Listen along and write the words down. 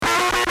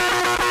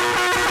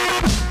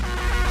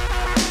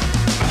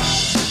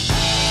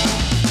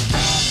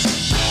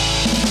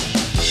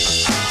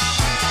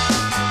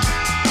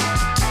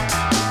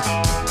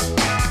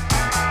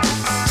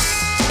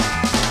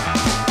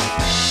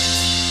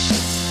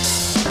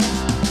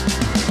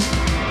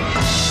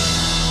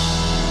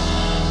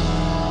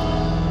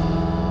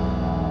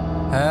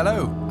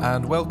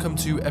and welcome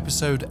to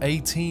episode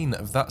 18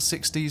 of That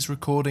 60s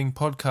Recording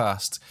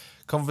Podcast,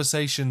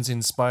 conversations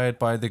inspired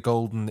by the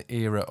golden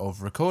era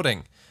of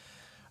recording.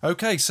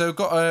 Okay, so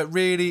got a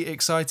really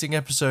exciting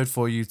episode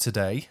for you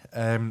today.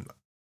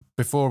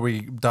 Before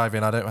we dive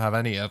in, I don't have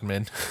any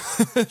admin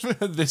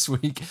this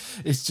week.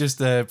 It's just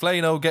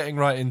plain old getting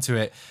right into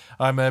it.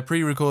 I'm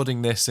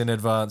pre-recording this in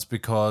advance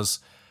because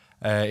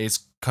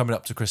it's coming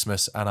up to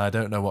Christmas and I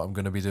don't know what I'm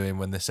going to be doing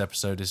when this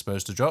episode is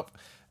supposed to drop.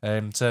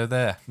 So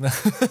there.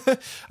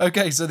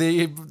 Okay, so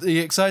the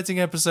exciting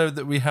episode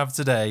that we have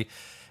today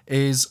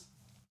is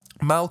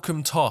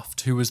Malcolm Toft,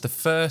 who was the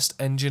first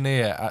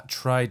engineer at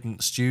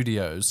Trident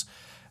Studios,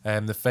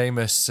 the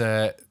famous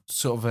I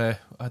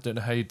don't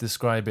know how you'd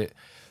describe it,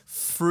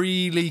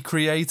 freely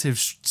creative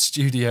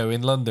studio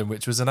in London,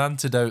 which was an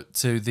antidote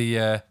to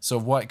the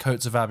sort of white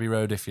coats of Abbey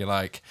Road, if you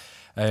like,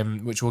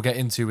 which we'll get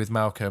into with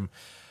Malcolm.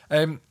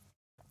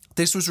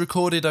 This was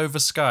recorded over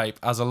Skype,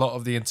 as a lot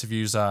of the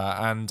interviews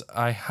are, and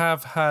I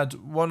have had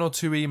one or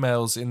two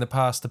emails in the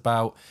past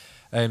about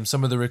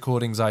some of the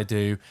recordings I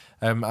do,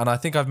 and I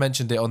think I've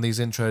mentioned it on these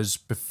intros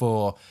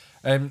before.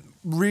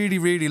 Really,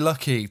 really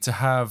lucky to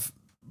have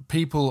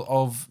people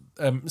of,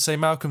 say,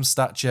 Malcolm's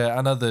stature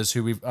and others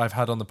who I've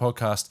had on the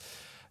podcast.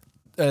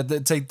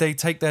 They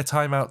take their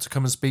time out to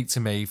come and speak to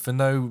me for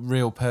no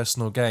real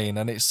personal gain,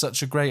 and it's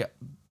such a great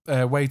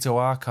way to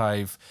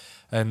archive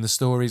the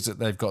stories that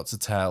they've got to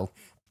tell.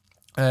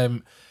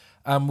 And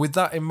with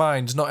that in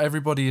mind, not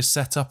everybody is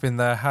set up in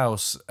their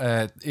house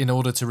in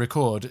order to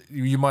record.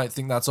 You might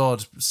think that's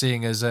odd,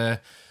 seeing as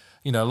a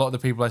lot of the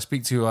people I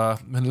speak to are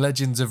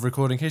legends of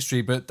recording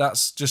history, but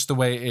that's just the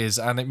way it is,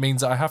 and it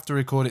means that I have to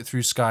record it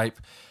through Skype,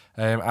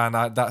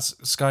 that's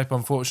Skype,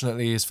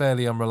 unfortunately, is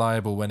fairly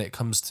unreliable when it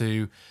comes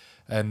to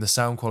the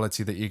sound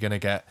quality that you're going to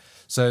get.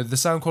 So the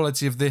sound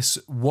quality of this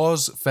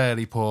was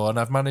fairly poor, and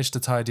I've managed to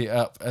tidy it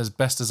up as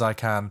best as I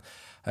can.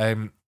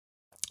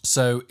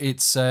 So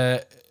it's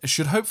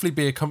should hopefully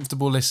be a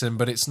comfortable listen,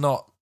 but it's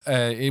not.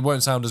 It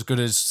won't sound as good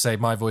as, say,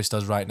 my voice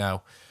does right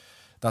now.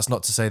 That's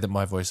not to say that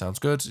my voice sounds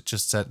good. It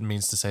just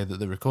means to say that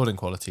the recording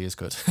quality is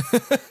good.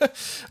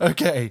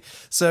 Okay,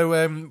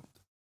 so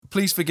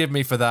please forgive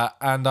me for that,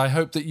 and I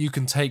hope that you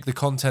can take the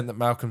content that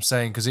Malcolm's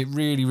saying, because it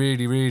really,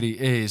 really, really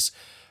is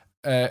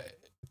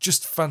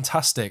just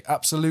fantastic,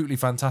 absolutely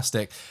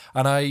fantastic.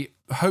 And I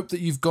hope that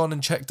you've gone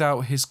and checked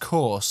out his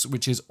course,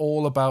 which is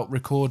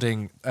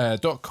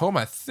allaboutrecording.com,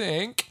 I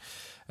think.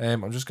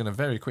 I'm just going to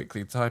very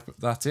quickly type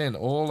that in,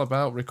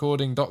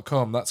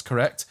 allaboutrecording.com, that's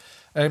correct.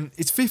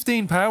 It's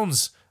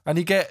 £15, and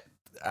you get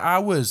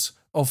hours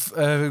of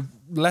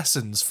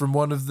lessons from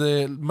one of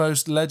the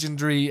most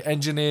legendary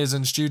engineers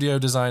and studio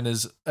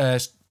designers,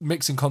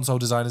 mixing console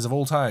designers of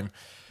all time.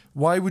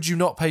 Why would you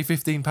not pay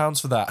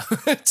 £15 for that?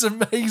 It's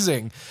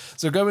amazing.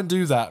 So go and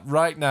do that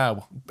right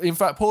now. In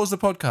fact, pause the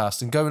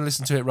podcast and go and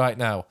listen to it right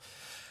now.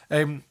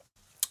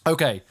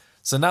 Okay,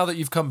 so now that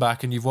you've come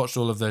back and you've watched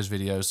all of those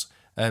videos,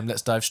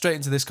 let's dive straight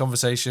into this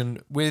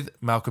conversation with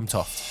Malcolm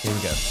Toft. Here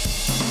we go.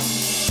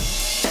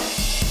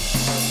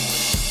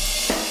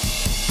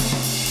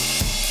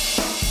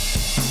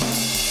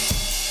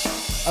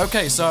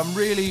 Okay, so I'm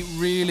really,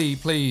 really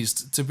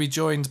pleased to be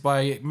joined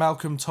by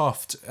Malcolm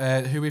Toft,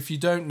 who, if you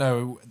don't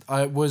know,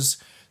 was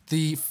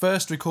the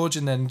first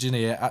recording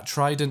engineer at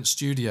Trident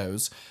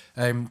Studios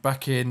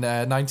back in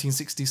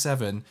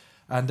 1967,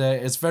 and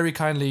has very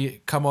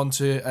kindly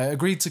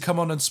agreed to come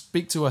on and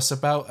speak to us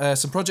about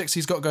some projects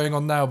he's got going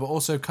on now, but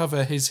also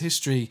cover his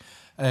history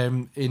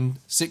in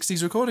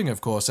 60s recording,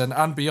 of course,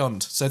 and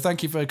beyond. So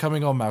thank you for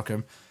coming on,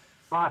 Malcolm.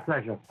 My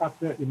pleasure.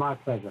 Absolutely my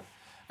pleasure.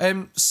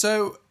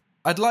 So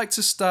I'd like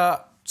to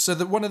start. So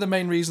that one of the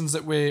main reasons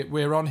that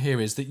we're on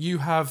here is that you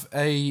have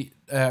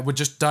we're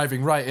just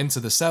diving right into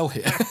the cell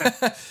here.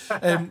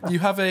 You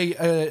have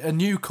a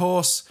new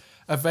course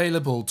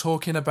available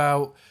talking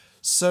about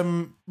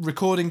some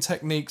recording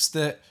techniques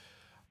that,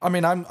 I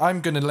mean,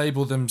 I'm going to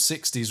label them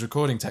 60s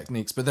recording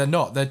techniques, but they're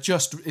not.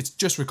 It's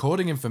just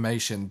recording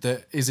information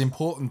that is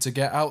important to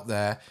get out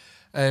there.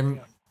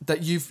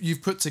 That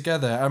you've put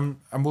together, and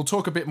we'll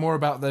talk a bit more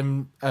about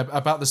them,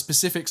 about the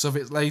specifics of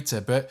it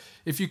later. But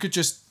if you could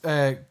just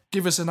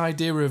give us an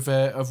idea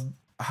of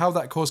how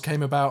that course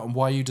came about and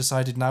why you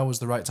decided now was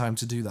the right time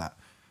to do that.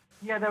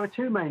 Yeah, there were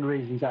two main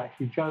reasons,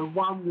 actually, Joe.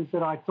 One was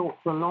that I thought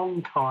for a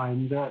long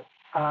time that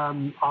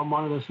I'm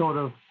one of the sort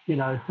of,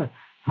 I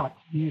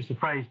use the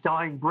phrase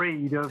dying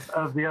breed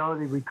of the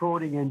early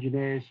recording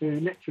engineers who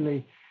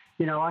literally,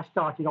 I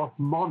started off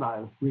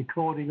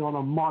recording on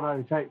a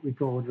mono tape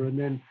recorder, and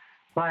then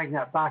playing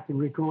that back and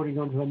recording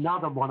onto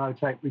another mono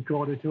tape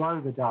recorder to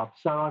overdub.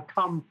 So I've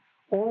come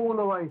all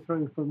the way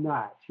through from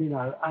that,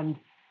 and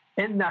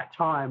in that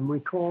time,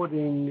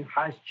 recording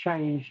has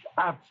changed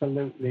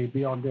absolutely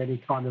beyond any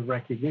kind of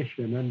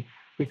recognition, and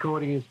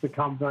recording has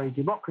become very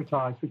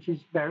democratized, which is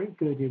very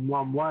good in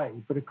one way.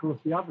 But of course,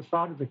 the other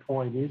side of the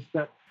coin is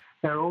that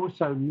there are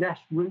also less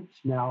routes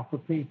now for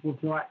people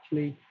to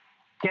actually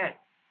get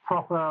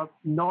proper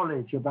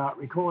knowledge about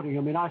recording.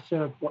 I mean, I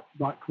served what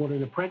you might call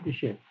an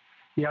apprenticeship,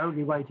 the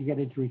only way to get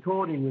into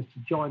recording was to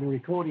join a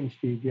recording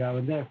studio,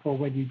 and therefore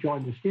when you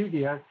joined the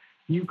studio,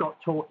 you got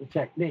taught the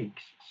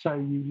techniques. So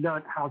you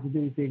learned how to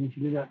do things,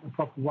 you learned the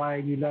proper way,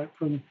 and you learned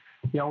from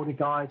the older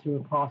guys who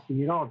were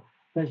passing it on.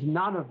 There's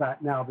none of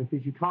that now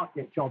because you can't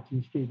get jobs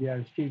in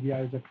studios.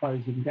 Studios are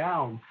closing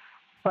down.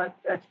 But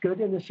that's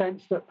good in the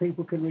sense that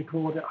people can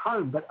record at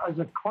home. But as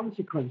a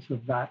consequence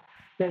of that,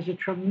 there's a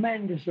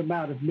tremendous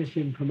amount of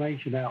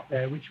misinformation out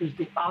there, which was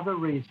the other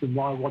reason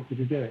why I wanted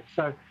to do it.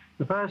 So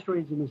the first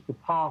reason was to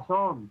pass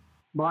on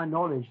my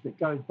knowledge that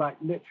goes back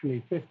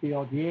literally 50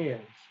 odd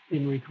years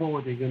in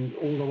recording and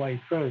all the way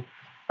through.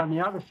 And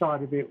the other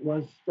side of it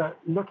was that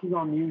looking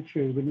on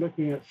YouTube and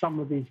looking at some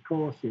of these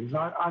courses,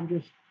 I'm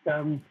just,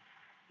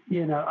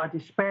 I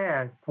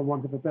despair, for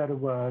want of a better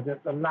word,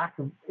 at the lack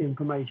of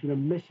information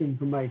and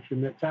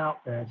misinformation that's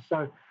out there.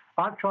 So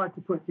I've tried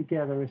to put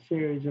together a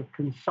series of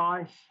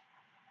concise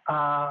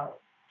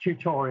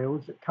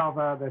tutorials that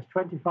cover, there's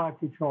 25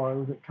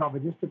 tutorials that cover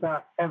just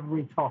about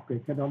every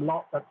topic and a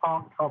lot that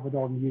aren't covered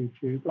on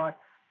YouTube, like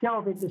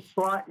delve into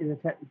slightly the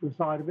technical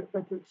side of it,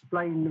 but to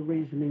explain the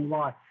reasoning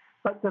why.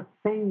 But the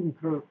theme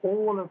through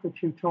all of the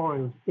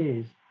tutorials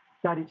is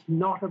that it's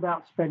not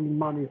about spending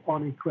money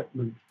on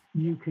equipment.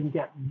 You can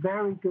get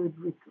very good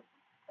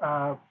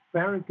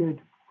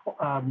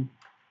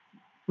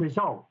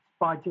results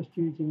by just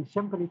using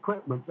simple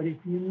equipment. But if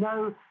you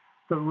know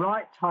the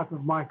right type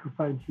of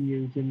microphone to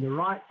use in the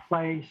right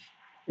place,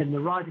 in the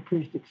right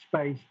acoustic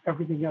space,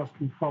 everything else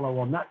can follow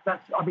on.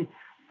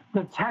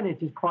 The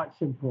tenet is quite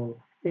simple.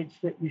 It's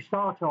that you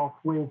start off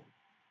with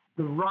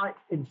the right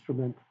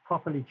instrument,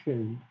 properly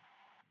tuned,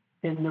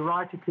 in the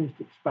right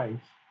acoustic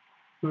space,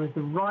 with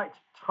the right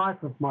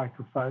type of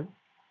microphone,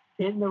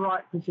 in the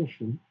right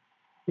position.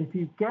 If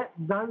you get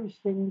those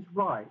things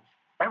right,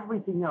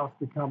 everything else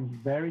becomes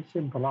very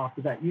simple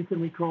after that. You can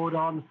record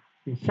on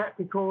a set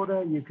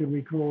recorder, you can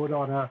record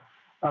on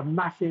a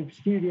massive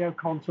studio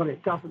console,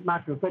 it doesn't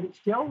matter. But it's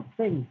the old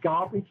thing,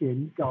 garbage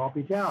in,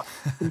 garbage out.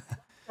 If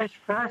the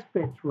first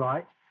bit's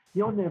right,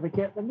 you'll never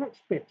get the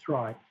next bits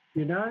right,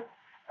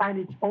 And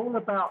it's all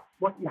about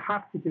what you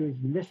have to do is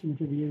listen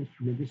to the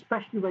instrument,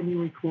 especially when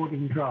you're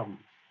recording drums.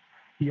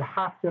 You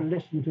have to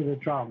listen to the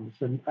drums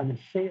and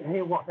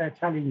hear what they're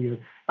telling you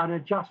and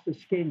adjust the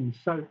skins.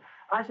 So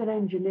as an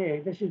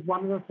engineer, this is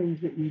one of the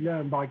things that you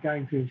learn by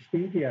going through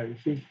studios,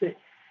 is that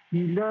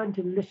you learn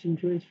to listen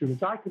to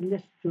instruments. I can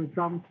listen to a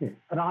drum kit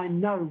and I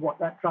know what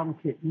that drum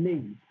kit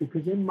needs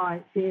because in my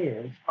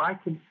ears, I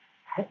can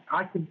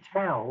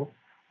tell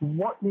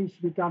what needs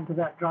to be done to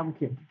that drum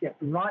kit to get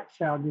the right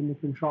sound in the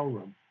control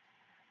room.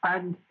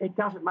 And it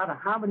doesn't matter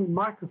how many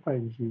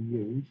microphones you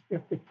use,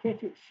 if the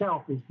kit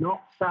itself is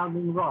not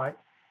sounding right,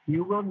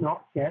 you will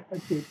not get a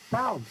good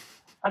sound.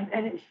 And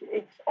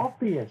it's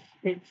obvious,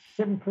 it's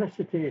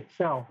simplicity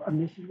itself.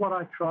 And this is what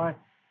I try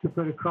to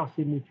put across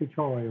in the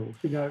tutorials.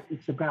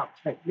 It's about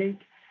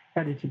technique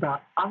and it's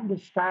about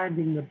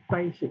understanding the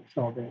basics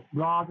of it,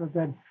 rather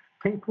than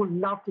people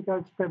love to go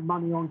and spend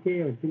money on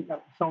gear and think that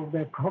will solve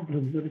their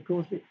problems. And of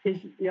course, it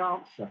isn't the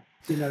answer.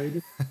 It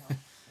isn't.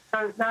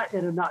 So that,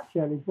 in a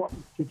nutshell, is what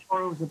the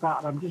tutorial is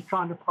about. I'm just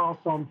trying to pass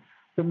on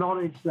the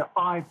knowledge that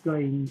I've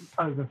gleaned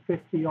over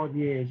 50-odd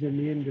years in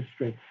the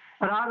industry.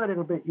 And I'm a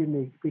little bit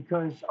unique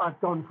because I've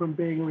gone from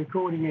being a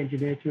recording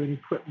engineer to an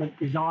equipment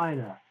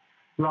designer,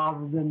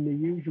 rather than the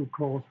usual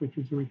course, which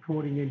is a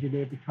recording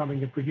engineer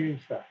becoming a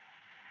producer.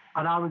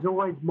 And I was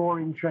always more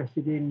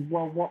interested in,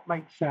 well, what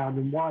makes sound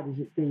and why does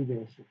it do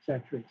this, et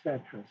cetera, et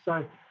cetera.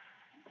 So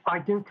I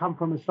do come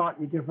from a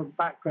slightly different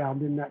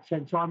background in that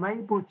sense. So I'm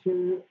able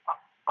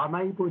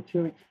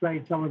to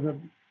explain some of the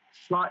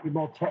slightly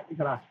more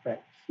technical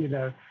aspects,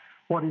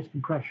 what is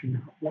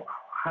compression,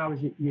 how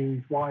is it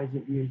used, why is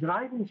it used? And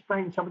I even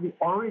explain some of the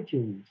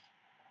origins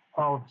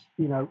of,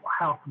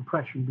 how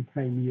compression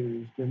became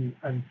used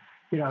and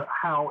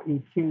how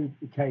EQ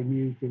became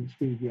used in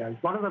studios.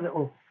 One of the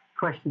little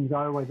questions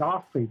I always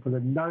ask people,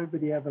 and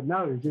nobody ever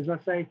knows, is I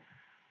say,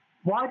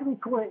 why do we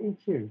call it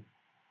EQ?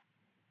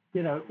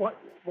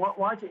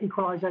 Why is it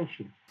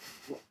equalization?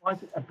 Why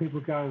is it? And people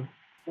go,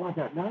 well, I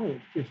don't know.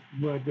 It's just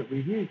a word that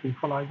we've used,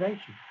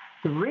 equalization.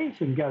 The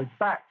reason goes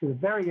back to the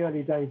very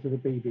early days of the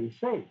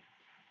BBC,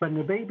 when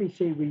the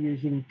BBC were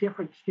using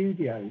different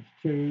studios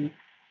to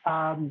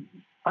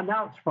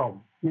announce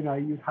from.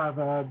 You'd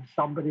have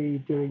somebody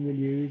doing the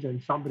news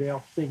and somebody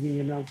else singing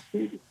in another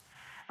studio.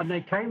 And they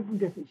came from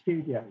different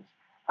studios,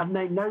 and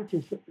they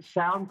noticed that the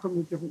sound from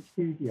the different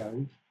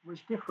studios was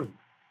different.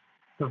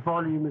 The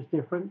volume was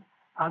different,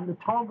 and the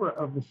timbre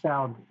of the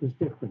sound was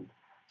different.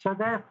 So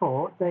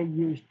therefore, they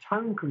used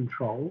tone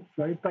controls,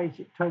 very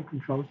basic tone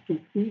controls, to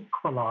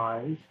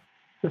equalize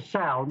the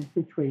sound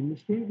between the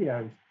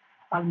studios.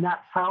 And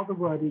that's how the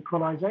word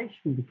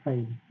equalization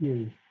became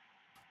used.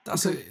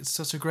 It's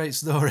such a great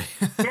story.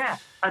 Yeah,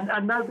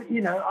 and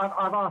nobody,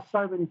 I've asked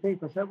so many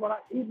people, I said, well,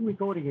 even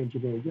recording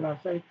engineers, I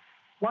say,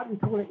 why do we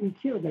call it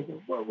EQ? And they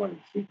go, well,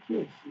 it's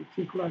EQ, it's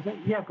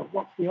equalization. Yeah, but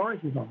what's the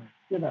origin of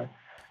it,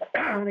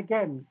 And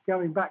again,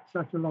 going back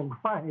such a long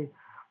way,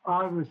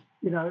 I was,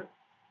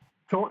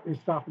 taught this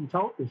stuff and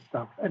told this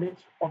stuff. And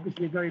it's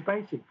obviously very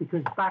basic,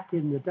 because back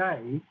in the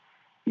day,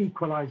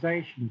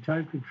 equalization,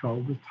 tone control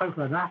was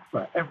total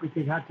anathema.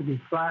 Everything had to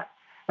be flat.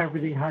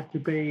 Everything had to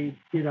be,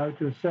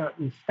 to a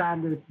certain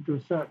standard, to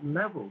a certain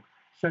level.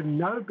 So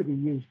nobody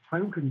used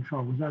tone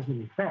controls as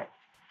an effect.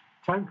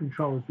 Tone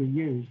controls were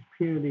used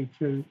purely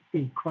to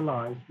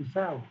equalize the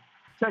sound.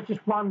 So it's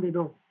just one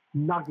little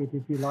nugget,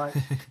 if you like,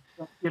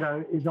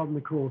 is on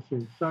the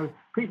courses. So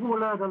people will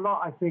learn a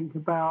lot, I think,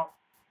 about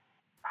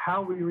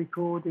how we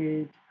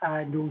recorded,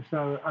 and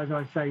also, as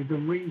I say, the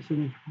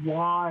reasons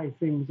why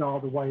things are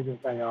the way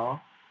that they are.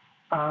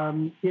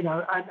 And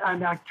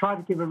I try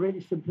to give a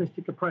really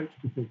simplistic approach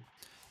to things.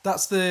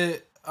 That's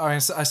I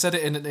said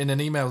it in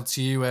an email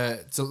to you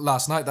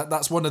last night.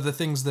 That's one of the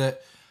things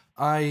that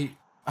I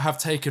have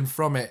taken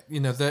from it.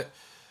 That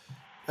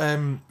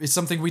it's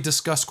something we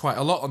discuss quite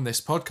a lot on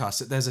this podcast.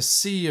 That there's a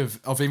sea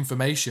of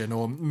information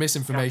or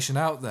misinformation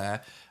out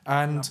there,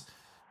 and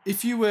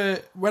if you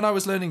were, when I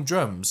was learning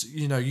drums,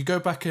 you go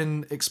back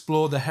and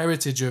explore the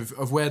heritage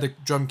of where the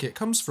drum kit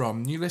comes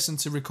from. You listen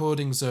to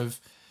recordings of,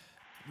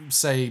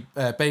 say,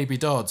 Baby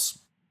Dodds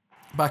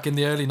back in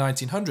the early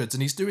 1900s,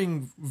 and he's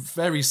doing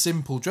very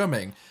simple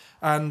drumming.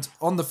 And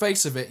on the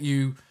face of it,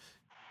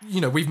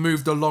 we've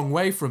moved a long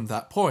way from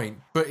that point,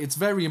 but it's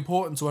very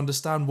important to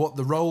understand what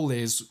the role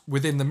is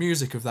within the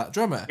music of that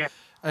drummer.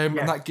 And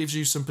that gives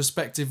you some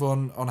perspective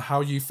on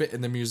how you fit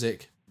in the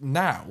music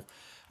now.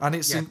 And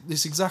it's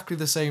exactly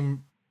the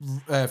same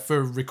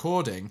for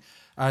recording.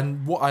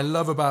 And what I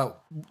love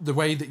about the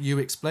way that you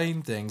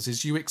explain things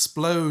is you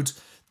explode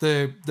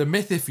the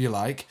myth, if you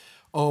like,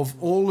 of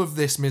all of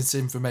this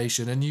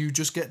misinformation, and you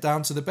just get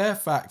down to the bare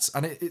facts,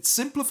 and it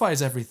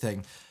simplifies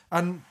everything.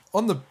 And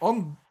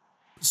on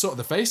sort of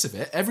the face of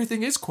it,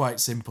 everything is quite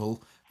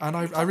simple. And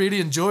I really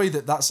enjoy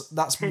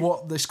that's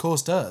what this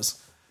course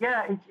does.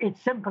 Yeah,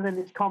 it's simple and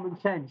it's common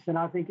sense. And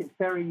I think it's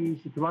very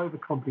easy to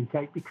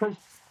overcomplicate, because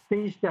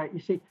these days, you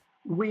see,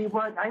 we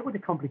weren't able to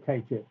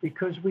complicate it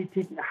because we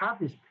didn't have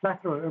this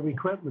plethora of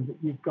equipment that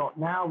you've got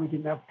now. We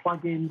didn't have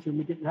plugins, and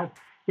we didn't have,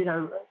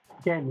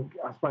 again,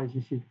 I suppose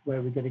this is where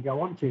we're going to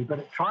go on to, but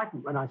at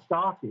Trident, when I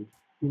started,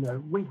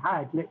 we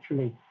had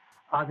literally,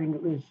 I think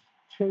it was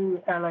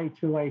 2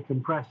 LA2A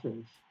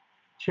compressors,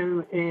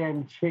 2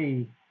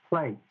 EMT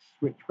plates,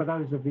 which for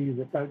those of you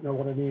that don't know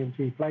what an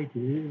EMT plate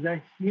is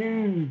a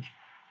huge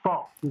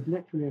box with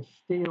literally a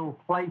steel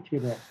plate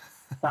in it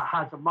that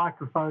has a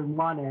microphone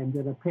one end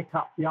and a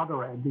pickup the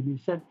other end, and you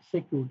sent the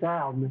signal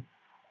down.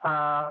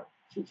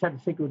 You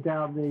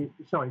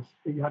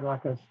had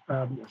like a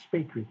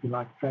speaker, if you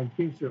like, a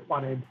transducer at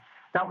one end.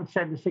 That would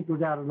send the signal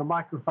down, and the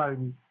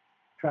microphone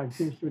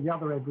transducer at the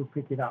other end would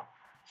pick it up.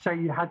 So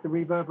you had the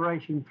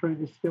reverberation through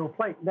this steel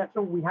plate, and that's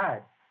all we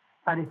had.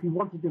 And if you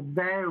wanted to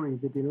vary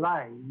the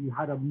delay, you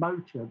had a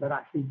motor that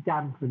actually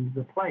dampened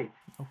the plate.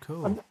 Oh,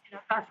 cool. And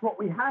that's what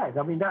we had.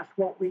 I mean, that's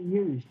what we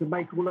used to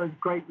make all those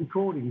great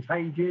recordings,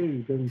 Hey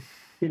Jude and,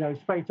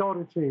 Space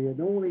Oddity, and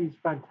all these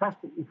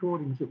fantastic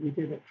recordings that we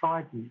did at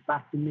Trident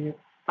back in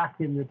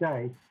the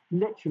day.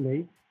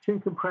 Literally 2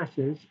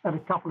 compressors and a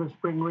couple of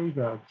spring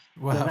reverbs.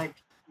 Wow. An 8-track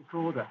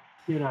recorder,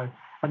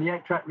 and the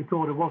 8-track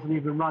recorder wasn't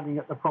even running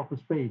at the proper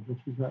speed, which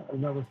is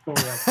another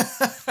story.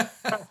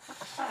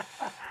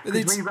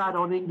 Because we ran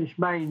on English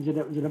mains, and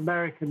it was an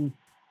American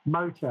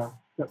motor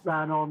that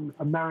ran on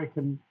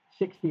American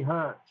 60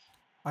 hertz.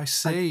 I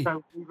see. And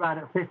so we ran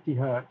at 50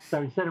 hertz.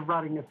 So instead of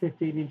running at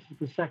 15 inches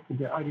per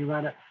second, it only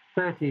ran at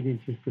 13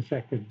 inches per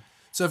second.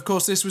 So, of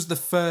course, this was the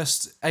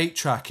first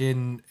 8-track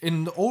in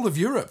all of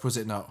Europe, was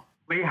it not?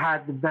 We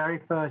had the very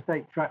first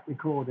 8-track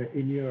recorder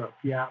in Europe,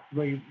 yeah.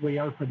 We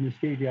opened the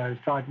studios,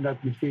 tried to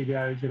open the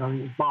studios, and I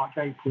think it was March,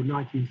 April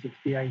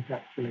 1968,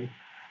 actually.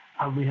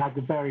 And we had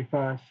the very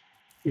first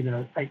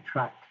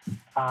 8-track.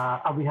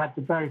 And we had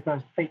the very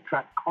first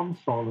 8-track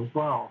console as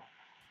well,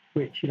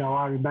 which,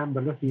 I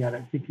remember looking at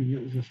it thinking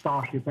it was a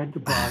Starship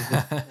Enterprise,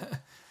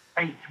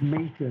 8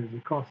 meters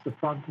across the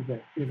front of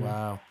it.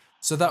 Wow.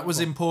 So that was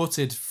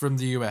imported from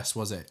the US,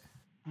 was it?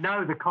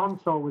 No, the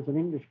console was an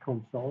English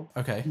console.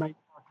 Okay. Made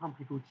by a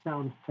company called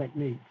Sound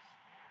Techniques.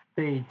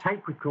 The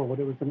tape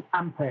recorder was an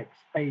Ampex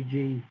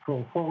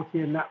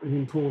AG440, and that was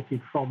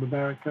imported from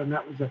America, and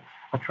that was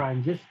a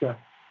transistor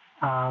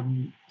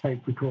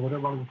tape recorder,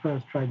 one of the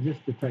first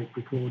transistor tape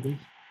recorders,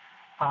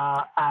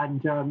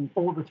 and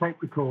all the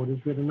tape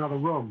recorders were in another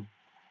room.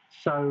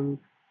 So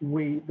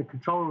the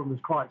control room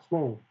was quite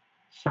small.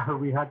 So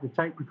we had the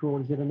tape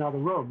recorders in another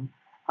room,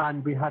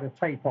 and we had a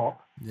tape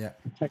op, a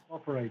tape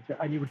operator,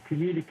 and you would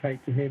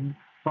communicate to him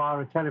via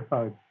a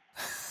telephone.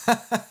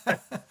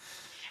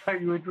 So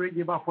you would ring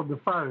him up on the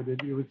phone,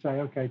 and you would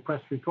say, "Okay,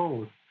 press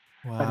record,"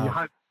 and you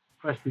hope to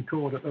press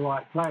record at the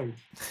right place.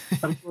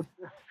 And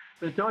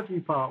the dodgy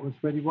part was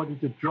when you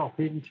wanted to drop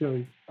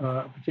into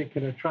a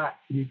particular track,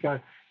 and you go,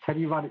 "Can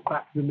you run it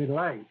back to the middle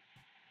 8?"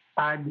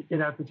 And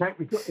if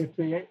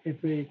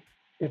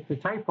the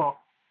tape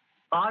op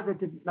either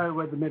didn't know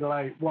where the middle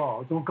 8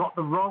 was or got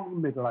the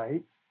wrong middle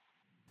 8,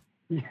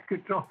 you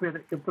could drop in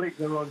at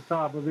completely the wrong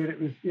time. I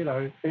mean,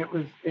 it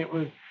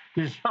was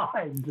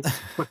designed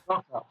for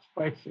top-ups,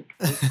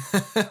 basically.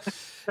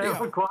 There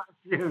were quite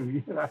a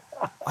few, you know.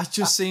 It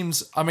just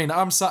seems, I mean,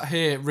 I'm sat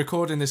here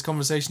recording this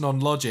conversation on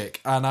Logic,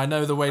 and I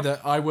know the way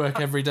that I work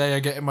every day. I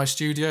get in my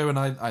studio and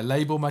I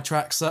label my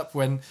tracks up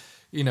when,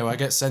 you know, I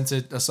get sent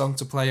a song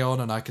to play on,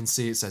 and I can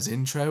see it says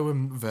intro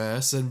and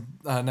verse and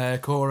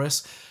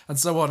chorus and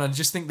so on. And I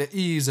just think the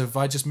ease of,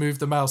 I just move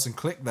the mouse and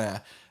click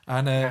there.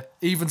 And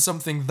even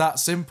something that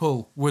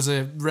simple was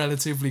a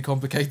relatively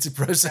complicated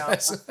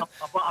process.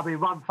 I mean,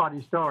 one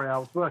funny story, I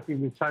was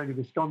working with Tony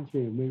Visconti,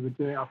 and we were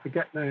doing, I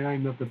forget the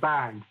name of the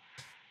band,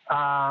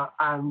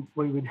 and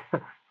we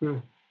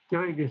were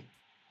doing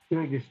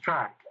this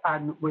track,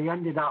 and we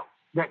ended up,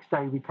 next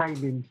day we came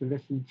in to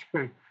listen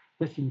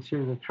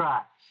to the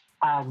tracks,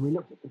 and we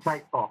looked at the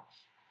tape box,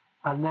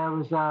 and there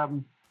was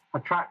a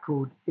track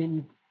called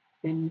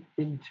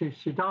Into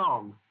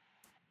Sudan.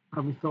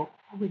 And we thought,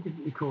 well, we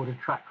didn't record a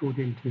track called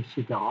Into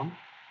Sudan.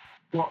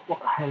 What the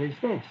hell is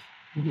this?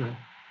 You know.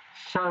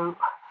 So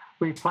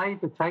we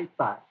played the tape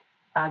back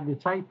and the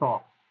tape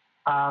off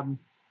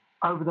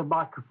over the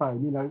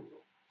microphone. You know,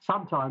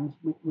 sometimes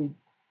we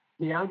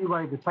the only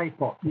way the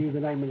tape op knew the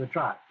name of the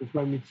track was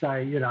when we'd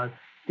say, you know,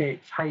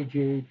 it's Hey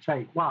Jude,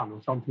 take one,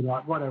 or something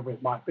like whatever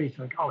it might be.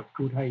 So, oh, it's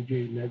called Hey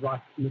Jude, and they'd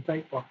write it in the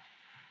tape box.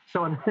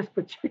 So on this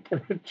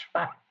particular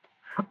track,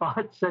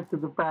 I said to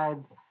the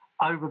band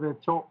over the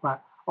talkback,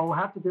 oh, we'll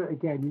have to do it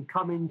again. You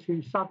come in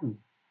too sudden.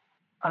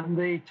 And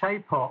the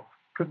tape op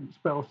couldn't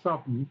spell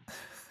sudden,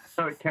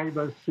 so it came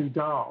as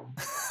Sudan.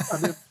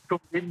 And it was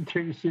called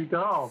Into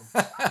Sudan.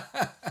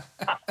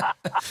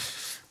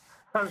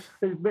 So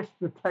he missed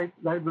the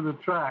name of the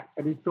track,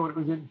 and he thought it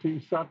was Into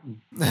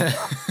Sudden.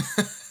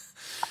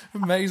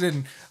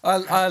 Amazing.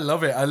 I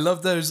love it. I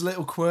love those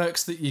little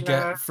quirks that you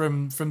get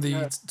from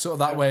the sort of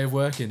that way of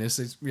working.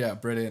 It's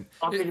brilliant.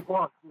 I mean, it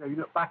was, you know, you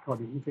look back on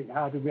it and you think,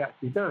 how did we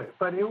actually do it?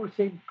 But it all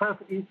seemed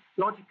perfectly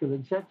logical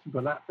and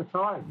sensible at the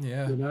time.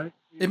 Yeah. You know?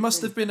 It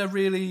must have been a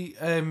really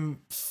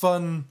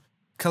fun,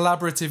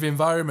 collaborative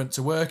environment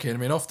to work in. I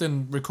mean,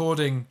 often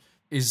recording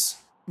is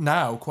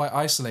now quite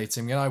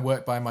isolating, and I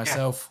work by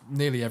myself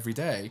nearly every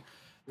day.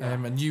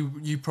 And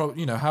you probably,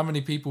 you know, how many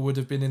people would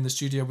have been in the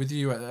studio with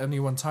you at any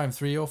one time?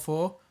 3 or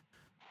 4?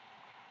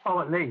 Oh,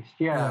 at least,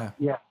 yeah.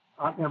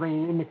 I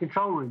mean, in the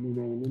control room, you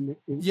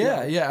mean?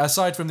 Yeah.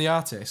 Aside from the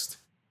artist.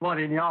 Well,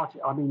 in the art,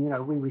 I mean, you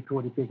know, we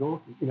recorded big,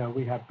 you know,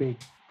 we had big,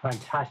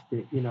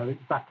 fantastic, you know,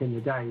 back in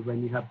the day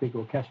when you had big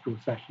orchestral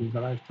sessions,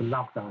 and I used to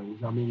love those.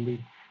 I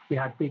mean, we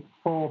had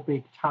 4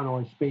 big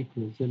tannoy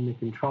speakers in the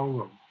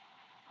control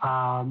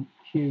room.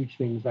 Huge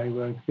things they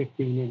were,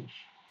 15-inch,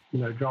 you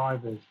know,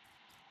 drivers.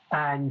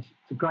 And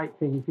the great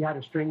thing, if you had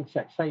a string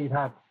set, say you'd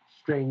have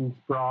strings,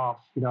 brass,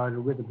 you know, and a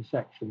rhythm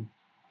section,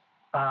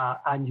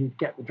 and you'd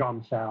get the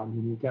drum sound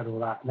and you'd get all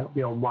that, and that would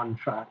be on one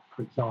track,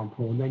 for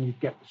example, and then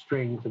you'd get the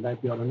strings and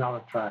they'd be on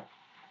another track.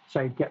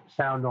 So you'd get the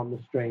sound on the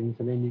strings,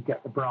 and then you'd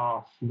get the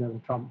brass, you know, the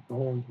trumpets, the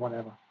horns,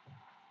 whatever.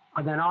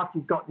 And then after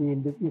you've got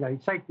you know,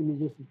 you'd say to the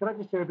musicians, can I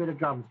just hear a bit of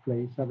drums,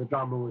 please? So the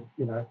drummer would,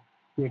 you know,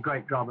 be a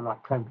great drummer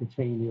like Clem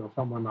Catini or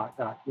someone like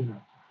that, you know.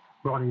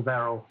 Ronnie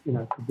Verrill, you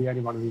know, could be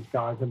any one of these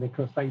guys, and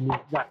because they knew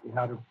exactly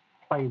how to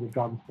play the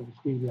drums for the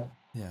studio.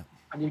 Yeah.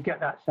 And you get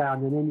that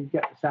sound, and then you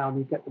get the sound,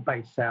 you get the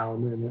bass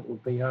sound, and it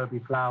would be Herbie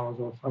Flowers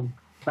or some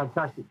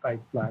fantastic bass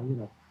player, you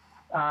know.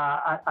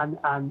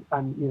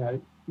 And you know,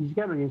 you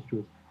get all the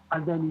instruments,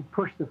 and then you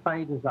push the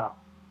faders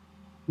up.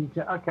 You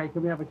say, okay,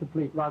 can we have a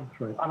complete run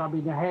through? And I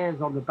mean, the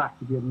hairs on the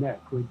back of your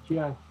neck would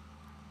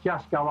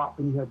just go up,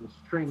 and you heard the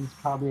strings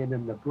come in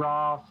and the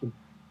brass and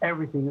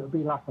everything. It would be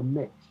like a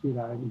mix, you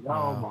know. And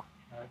oh my.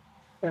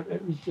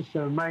 It was just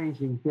an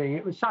amazing thing.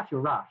 It was such a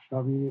rush.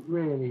 I mean, it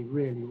really,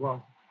 really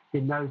was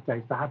in those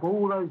days to have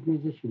all those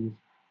musicians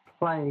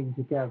playing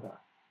together,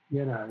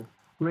 you know,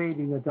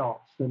 reading the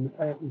dots, and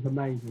it was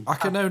amazing. I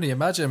can only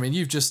imagine. I mean,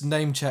 you've just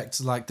name-checked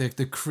like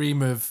the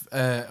cream of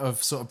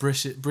sort of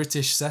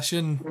British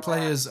session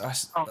players.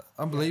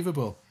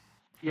 Unbelievable.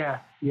 Yeah,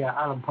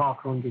 Alan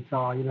Parker on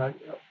guitar, you know,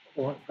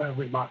 or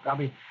whatever it might be. I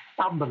mean,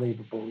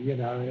 unbelievable, you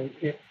know.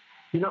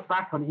 You look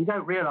back on it, you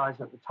don't realise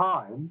at the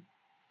time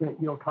that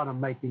you're kind of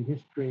making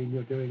history and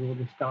you're doing all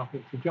this stuff.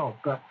 It's a job.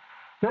 But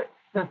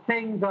the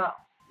thing that,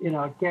 you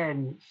know,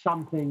 again,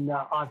 something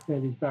that I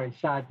feel is very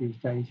sad these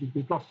days is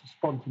we've lost the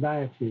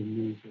spontaneity in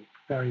music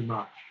very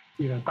much.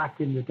 You know,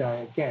 back in the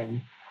day,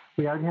 again,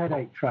 we only had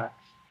 8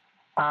 tracks.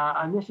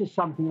 And this is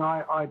something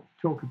I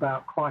talk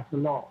about quite a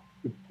lot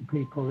with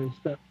people, is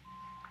that,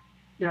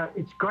 you know,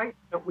 it's great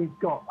that we've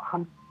got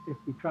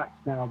 150 tracks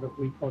now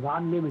or the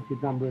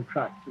unlimited number of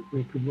tracks that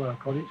we can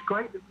work on. It's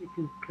great that we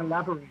can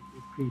collaborate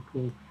with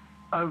people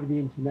over the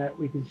internet.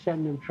 We can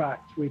send them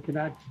tracks, we can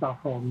add stuff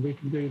on, we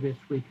can do this,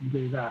 we can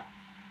do that.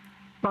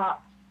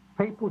 But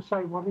people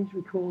say, well, these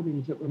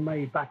recordings that were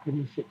made back in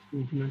the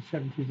 60s and the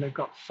 70s, they've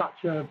got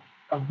such a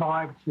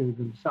vibe to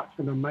them, such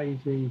an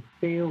amazing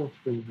feel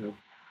to them.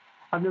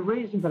 And the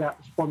reason for that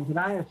was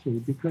spontaneity,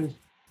 because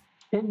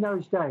in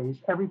those days,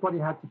 everybody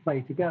had to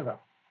play together.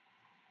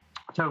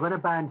 So when a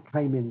band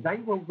came in, they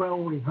were well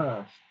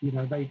rehearsed. You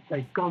know,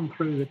 they'd gone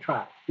through the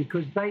tracks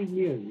because they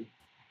knew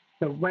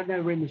that when they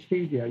were in the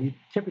studio, you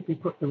typically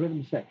put the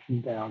rhythm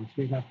section down.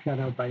 So you'd have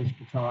piano, bass,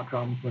 guitar,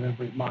 drums,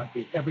 whatever it might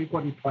be,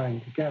 everybody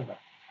playing together.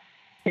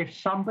 If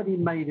somebody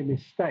made a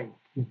mistake,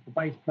 if the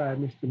bass player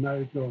missed a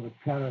note or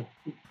the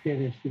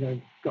pianist, you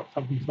know, got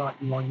something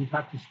slightly wrong, you'd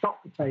have to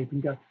stop the tape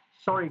and go,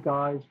 sorry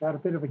guys, we had a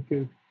bit of a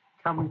goof,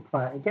 can we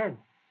play it again?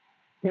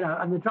 You know,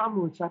 and the drummer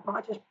would say, but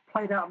I just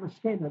played out of my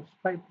skin. I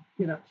just played,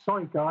 you know,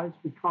 sorry guys,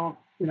 we can't,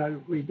 you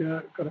know, redo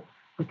it. Got to,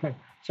 okay.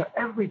 So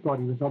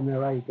everybody was on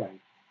their A game.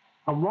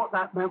 And what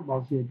that meant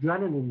was the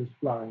adrenaline was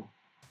flowing.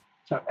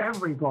 So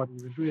everybody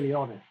was really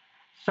on it.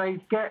 So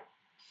you'd get,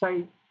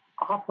 say,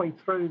 halfway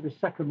through the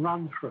second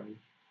run through,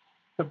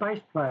 the bass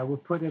player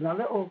would put in a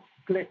little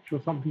glitch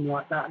or something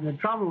like that, and the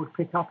drummer would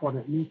pick up on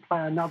it and he'd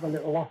play another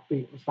little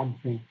offbeat or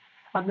something.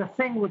 And the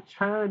thing would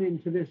turn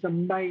into this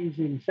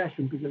amazing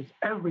session because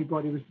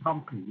everybody was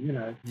pumping, you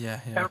know. Yeah.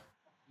 Everybody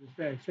was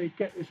there. So you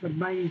get this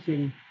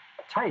amazing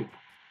take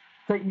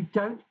that you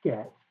don't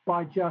get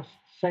by just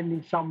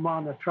sending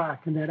someone a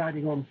track and then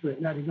adding on to it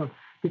and adding on,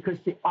 because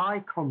the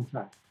eye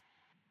contact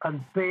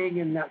and being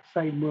in that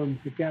same room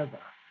together.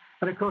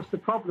 And of course, the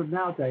problem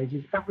nowadays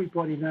is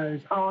everybody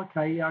knows, oh,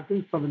 okay, yeah, I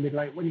goofed on the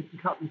middle eight, well, you can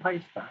cut and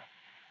paste that.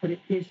 But it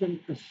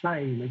isn't the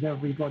same as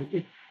everybody.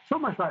 It's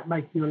almost like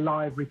making a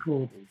live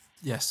recording.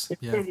 Yes. It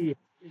really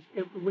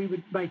is. We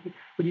would make it,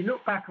 when you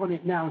look back on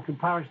it now in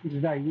comparison to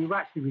today, we were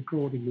actually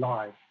recording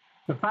live.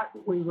 The fact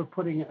that we were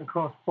putting it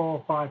across 4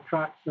 or 5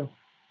 tracks or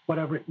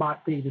whatever it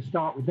might be to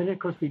start with, then of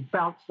course we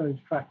bounce those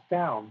tracks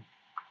down.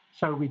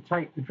 So we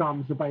take the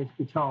drums, the bass,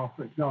 guitar,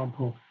 for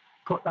example,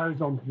 put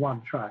those onto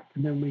one track,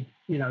 and then we,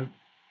 you know,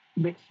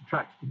 mix the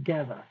tracks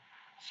together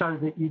so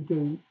that you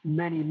do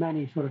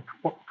many sort of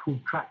what's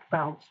called track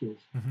bounces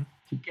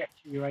to get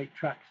to your 8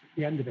 tracks at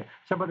the end of it.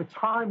 So by the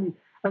time you,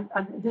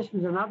 and this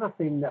was another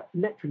thing that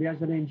literally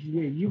as an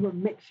engineer, you were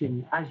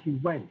mixing as you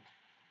went.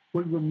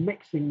 We were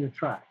mixing the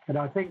track. And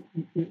I think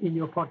in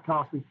your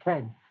podcast with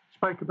Ken,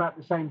 spoke about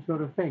the same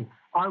sort of thing.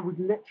 I would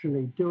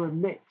literally do a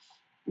mix.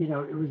 You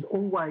know, it was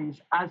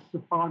always as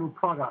the final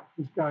product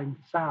was going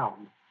to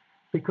sound,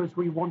 because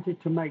we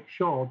wanted to make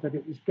sure that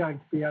it was going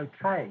to be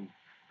okay.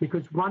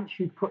 Because once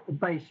you put the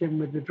bass in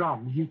with the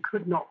drums, you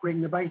could not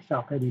bring the bass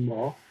up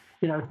anymore.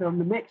 You know, from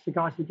the mix, the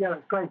guy said, yeah,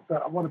 that's great,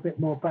 but I want a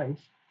bit more bass.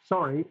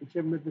 Sorry, it's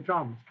in with the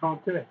drums,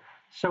 can't do it.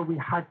 So we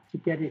had to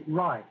get it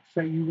right.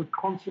 So you were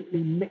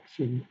constantly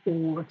mixing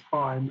all the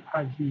time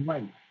as you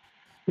went,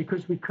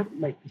 because we couldn't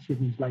make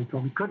decisions later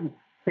on. We couldn't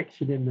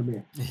fix it in the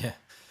mix. Yeah.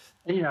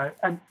 You know,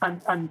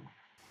 and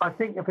I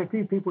think if a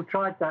few people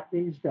tried that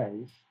these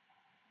days,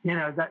 you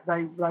know, that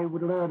they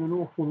would learn an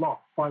awful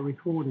lot by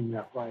recording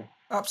that way.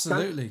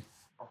 Absolutely.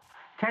 So,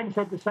 Ken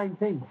said the same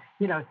thing.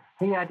 You know,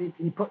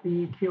 he put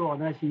the EQ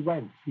on as he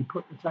went. He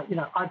put the, you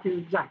know, I do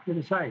exactly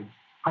the same.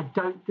 I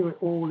don't do it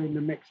all in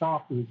the mix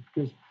afterwards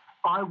because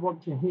I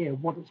want to hear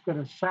what it's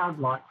going to sound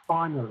like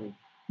finally.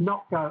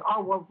 Not go,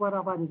 oh, well, when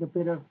I've added a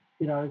bit of,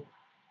 you know,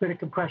 bit of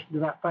compression to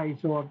that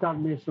bass, or I've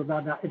done this or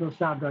that, it'll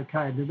sound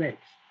okay in the mix.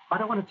 I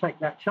don't want to take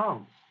that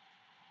chance.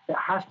 It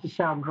has to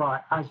sound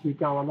right as we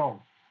go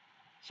along.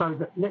 So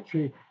that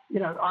literally, you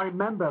know, I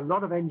remember a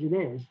lot of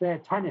engineers, their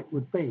tenet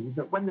would be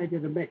that when they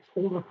did a mix,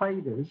 all the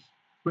faders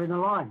were in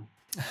a line.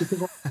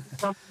 Because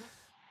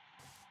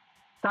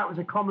that was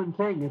a common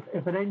thing.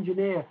 If an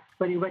engineer,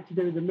 when he went to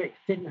do the mix,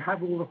 didn't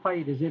have all the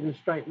faders in a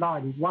straight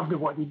line, he'd wonder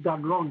what he'd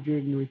done wrong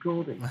during the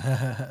recording.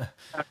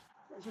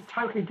 It's a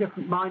totally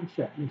different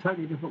mindset and a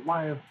totally different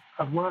way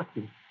of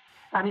working.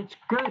 And it's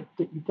good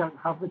that you don't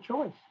have the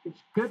choice. It's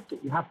good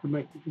that you have to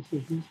make the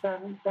decisions there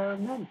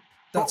and then.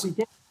 That's what we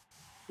did,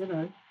 you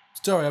know.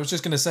 Sorry, I was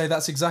just going to say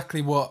that's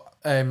exactly what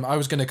I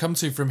was going to come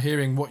to from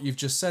hearing what you've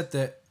just said,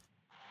 that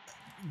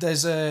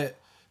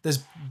there's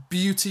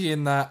beauty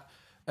in that,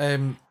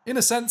 in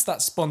a sense,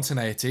 that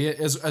spontaneity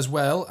as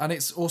well, and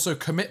it's also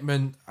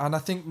commitment. And I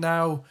think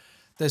now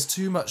there's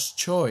too much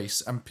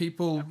choice and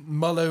people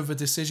mull over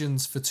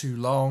decisions for too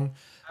long,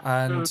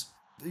 and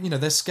you know,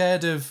 they're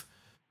scared of,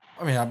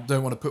 I mean, I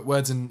don't want to put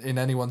words in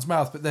anyone's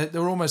mouth, but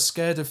they're almost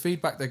scared of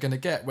feedback they're going to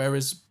get.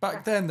 Whereas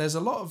back then, there's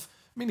a lot of,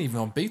 I mean, even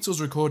on Beatles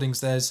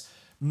recordings, there's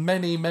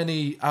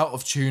many out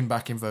of tune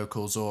backing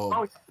vocals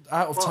or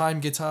out of time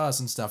guitars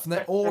and stuff, and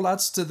that all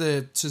adds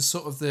to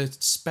sort of the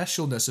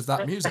specialness of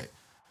that music.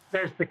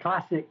 There's the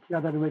classic, I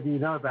don't know whether you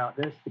know about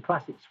this, the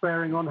classic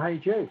swearing on Hey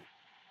Jude.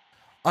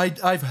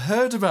 I've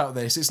heard about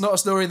this. It's not a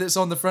story that's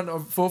on the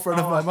forefront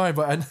of my mind,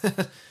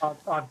 but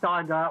I've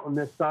dined out on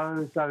this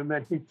so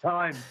many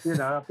times. You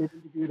know, I've been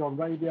interviewed on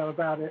radio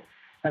about it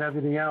and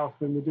everything else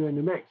when we're doing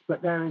the mix.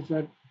 But there is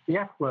the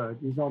F word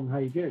is on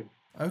Hey Jude.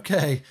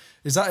 Okay,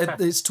 is that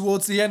it's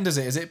towards the end? Is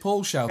it? Is it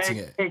Paul shouting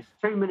it? It's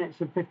 2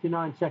 minutes and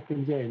 59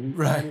 seconds in,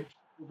 right? And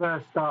the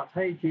verse starts,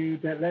 "Hey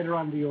Jude, that letter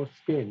under your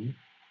skin,"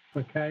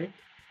 okay,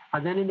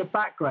 and then in the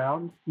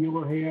background you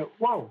will hear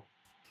 "Whoa."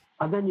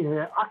 And then you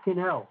hear, "Fucking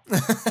hell."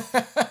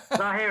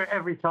 And I hear it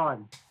every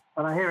time.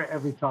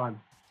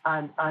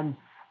 And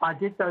I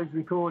did those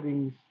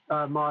recordings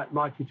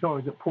my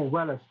tutorials at Paul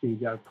Weller's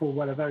studio. Paul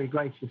Weller very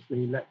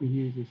graciously let me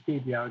use his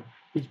studio, and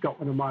he's got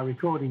one of my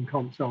recording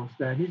consoles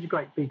there. He's a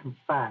great Beatles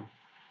fan.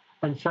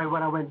 And so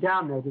when I went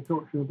down there to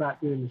talk to him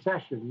about doing the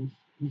sessions,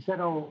 he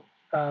said,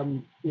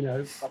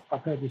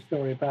 I've heard this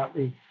story about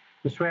the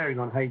swearing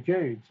on Hey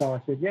Jude. So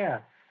I said, yeah.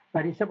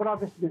 And he said, well,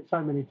 I've listened to it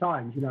so many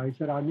times. He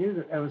said, I knew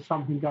that there was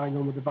something going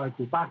on with the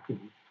vocal backing.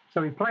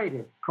 So he played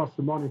it across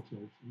the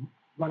monitors. And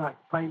when I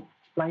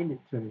explained it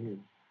to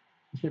him,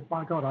 he said,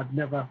 my God, I'd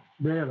never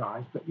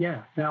realised. But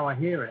yeah, now I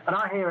hear it. And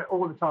I hear it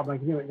all the time. I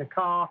can hear it in the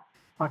car.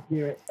 I can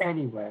hear it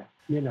anywhere,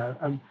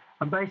 And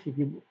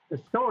basically, the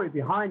story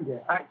behind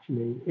it,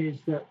 actually, is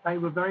that they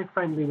were very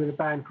friendly with a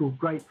band called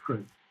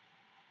Grapefruit.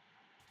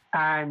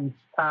 And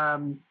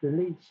the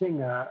lead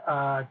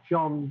singer,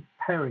 John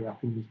Perry, I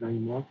think his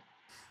name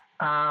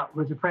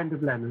was a friend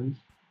of Lennon's.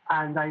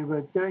 And they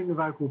were doing the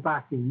vocal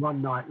backing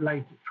one night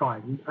late at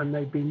Trident, and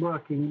they'd been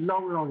working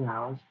long, long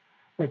hours.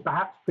 They'd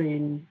perhaps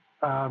been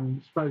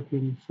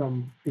smoking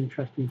some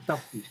interesting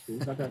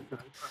substances, I don't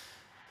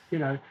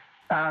know.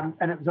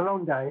 And it was a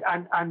long day.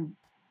 And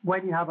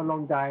when you have a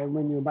long day and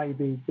when you're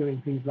maybe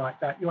doing things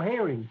like that, your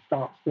hearing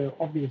starts to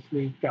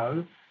obviously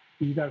go.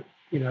 You don't,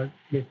 hear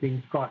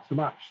things quite so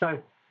much. So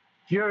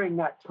during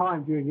that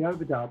time, during the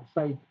overdubs,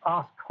 they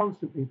asked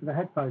constantly for the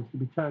headphones to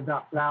be turned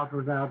up louder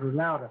and louder and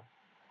louder.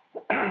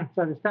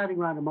 So they're standing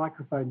around a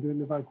microphone doing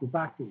the vocal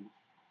backing.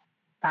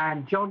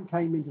 And John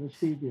came into the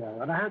studio,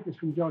 and I heard this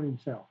from John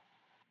himself,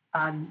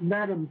 and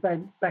Lennon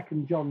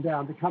beckoned John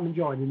down to come and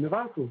join in the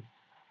vocals.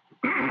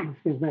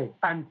 Excuse me.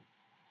 And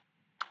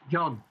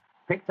John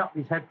picked up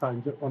his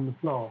headphones on the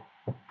floor,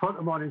 put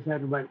them on his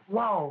head and went,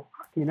 whoa,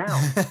 fucking hell.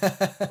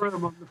 Threw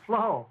them on the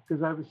floor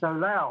because they were so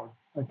loud,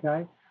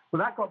 okay?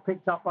 Well, that got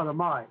picked up by the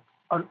mic,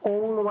 and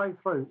all the way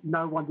through,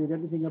 no one did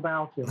anything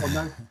about it.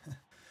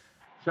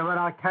 So when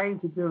I came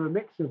to do a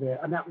mix of it,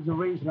 and that was the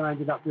reason I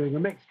ended up doing a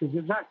mix, because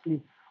it was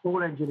actually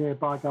all engineered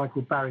by a guy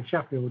called Barry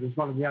Sheffield, who's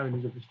one of the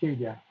owners of the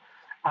studio.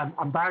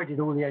 And Barry did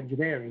all the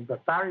engineering,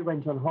 but Barry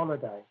went on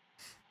holiday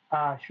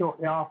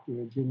shortly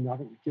afterwards in, I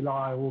think,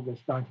 July,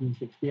 August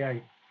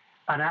 1968.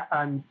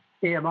 And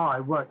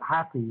EMI weren't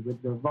happy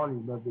with the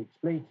volume of the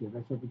expletive.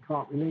 They said, we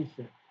can't release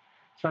it.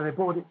 So they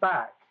brought it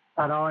back,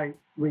 and I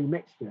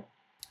remixed it.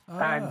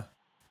 And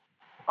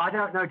I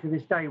don't know to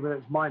this day whether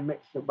it's my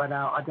mix that went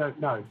out. I don't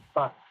know.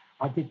 But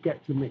I did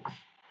get to mix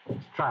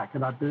this track,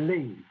 and I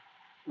believe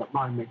that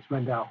my mix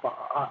went out, but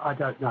I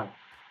don't know.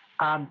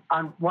 And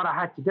what I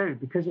had to do,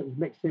 because it was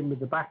mixed in with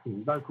the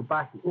backing, vocal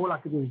backing, all I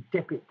could do was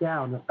dip it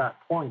down at that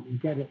point and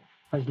get it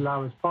as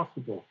low as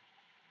possible.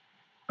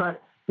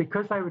 But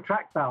because they were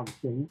track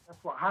balancing,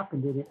 that's what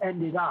happened, and it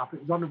ended up,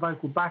 it was on the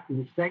vocal backing,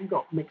 which then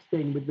got mixed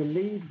in with the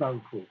lead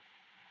vocal.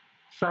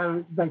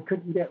 So they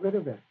couldn't get rid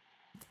of it.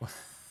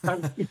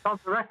 And it's on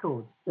the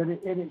record, and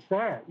it's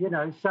there,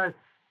 So,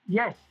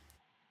 yes,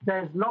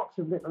 there's lots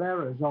of little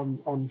errors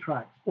on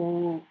tracks,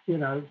 all,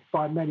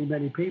 by many,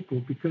 many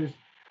people, because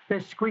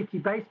there's squeaky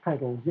bass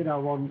pedals,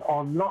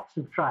 on lots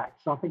of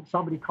tracks. I think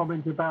somebody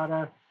commented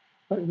about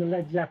the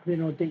Led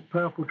Zeppelin or Deep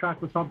Purple track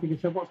or something and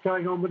said, what's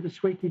going on with the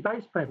squeaky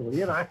bass pedal,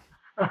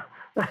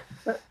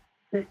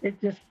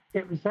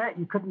 It was there.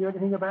 You couldn't do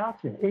anything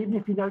about it. Even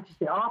if you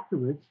noticed it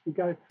afterwards, you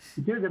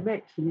do the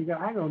mix and you go,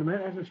 hang on a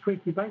minute, there's a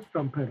squeaky bass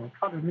drum pedal.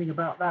 Can't do anything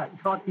about that. You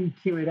can't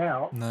EQ it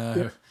out.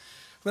 No.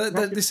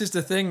 Well, this is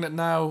the thing, that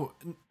now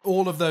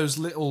all of those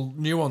little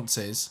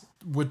nuances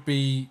would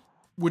be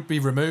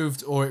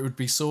removed, or it would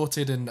be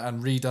sorted and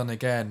redone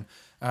again.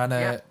 And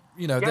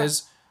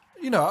there's,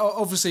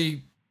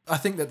 obviously, I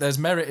think that there's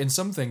merit in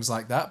some things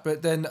like that,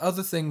 but then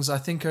other things I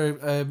think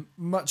are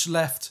much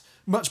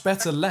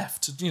better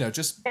left.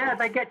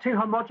 They get too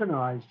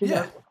homogenized.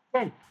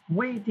 Again,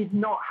 we did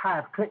not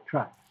have click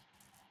tracks.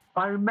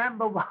 I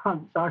remember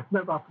once. I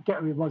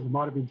forget who it was. It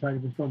might have been Tony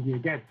Visconti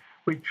again.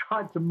 We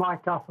tried to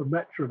mic up a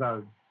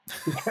metronome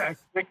to get a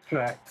click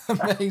track.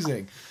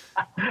 Amazing.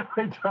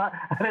 We tried,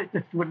 and it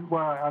just wouldn't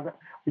work.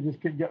 We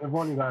just couldn't get the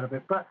volume out of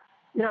it. But,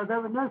 there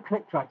were no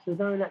click tracks. There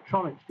were no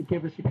electronics to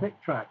give us a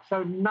click track.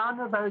 So none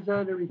of those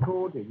early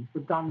recordings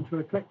were done to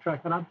a click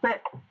track. And I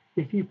bet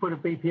if you put a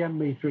BPM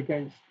meter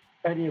against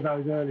any of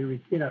those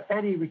early,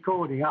 any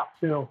recording up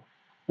till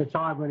the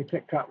time when a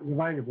click track was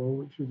available,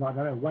 which was, I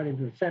don't know, well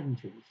into the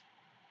 70s,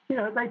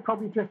 they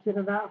probably drifted in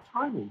and out of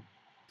timing.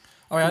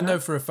 I know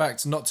for a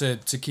fact, not to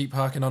keep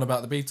harking on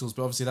about the Beatles,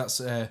 but obviously that's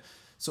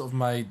sort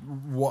of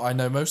what I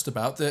know most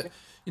about, that,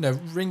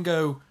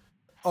 Ringo,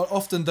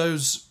 often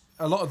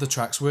a lot of the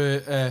tracks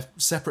were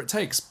separate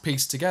takes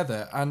pieced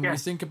together. And you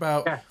think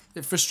about,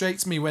 it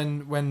frustrates me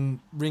when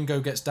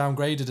Ringo gets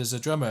downgraded as a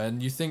drummer,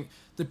 and you think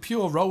the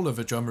pure role of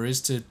a drummer is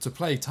to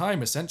play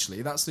time,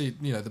 essentially. That's the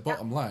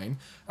bottom line.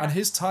 And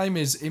his time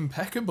is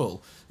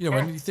impeccable.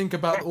 When you think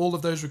about all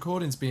of those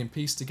recordings being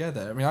pieced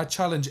together, I mean, I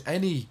challenge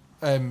any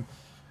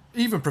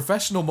even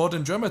professional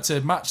modern drummer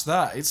to match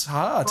that. It's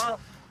hard. Well,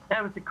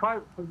 there was a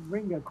quote from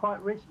Ringo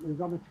quite recently. It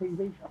was on a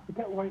TV show. I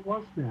forget what it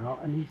was now.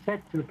 And he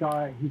said to a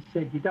guy, you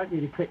don't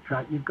need a click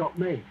track, you've got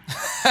me.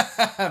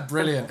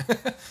 Brilliant.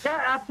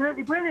 Yeah,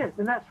 absolutely brilliant,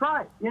 and that's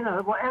right.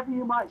 Whatever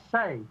you might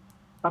say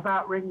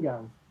about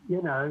Ringo,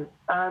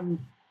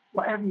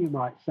 whatever you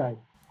might say,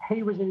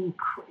 he was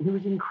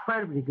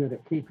incredibly good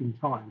at keeping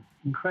time.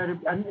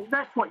 Incredibly, and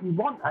that's what you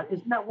want.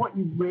 Isn't that what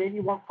you really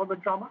want from a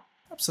drummer?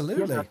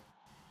 Absolutely.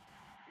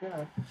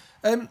 Yeah.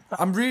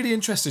 I'm really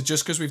interested,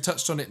 just because we've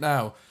touched on it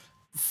now,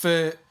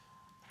 for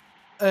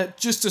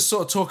just to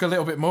sort of talk a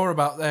little bit more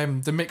about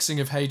the mixing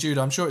of Hey Jude.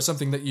 I'm sure it's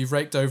something that you've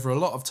raked over a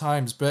lot of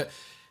times, but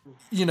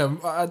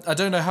I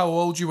don't know how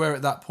old you were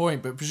at that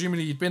point, but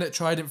presumably you'd been at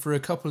Trident for a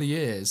couple of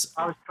years.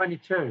 I was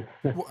 22.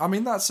 I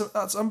mean, that's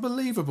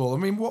unbelievable. I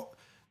mean, what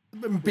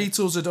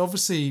Beatles had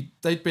obviously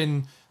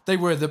they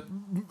were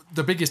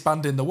the biggest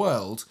band in the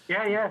world.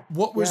 Yeah.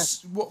 What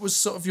was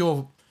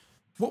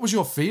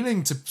your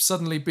feeling to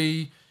suddenly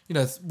be,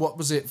 what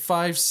was it,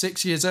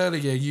 5-6 years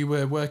earlier you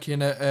were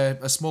working at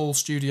a small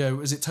studio?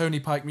 Is it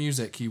Tony Pike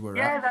Music you were at?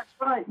 Yeah, that's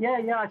right.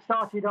 Yeah. I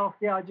started off.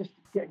 Yeah, I just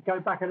go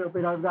back a little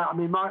bit over that. I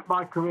mean,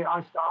 my career.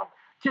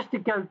 Just to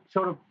go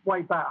sort of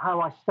way back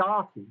how I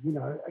started.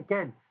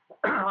 Again,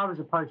 I was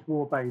a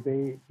post-war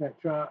baby,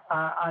 etc.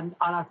 And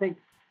I think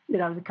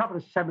there's a couple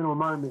of seminal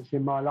moments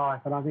in my life,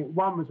 and I think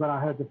one was when I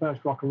heard the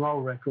first rock and roll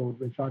record,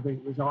 which I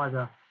think was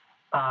either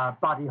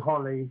Buddy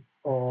Holly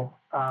or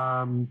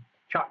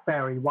Chuck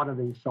Berry, one of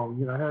these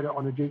songs. I heard it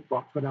on a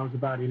jukebox when I was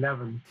about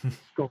 11 at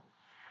school,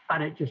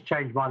 and it just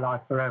changed my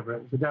life forever.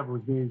 It was the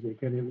devil's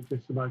music, and it was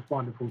just the most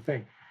wonderful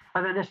thing.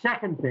 And then the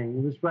second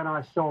thing was when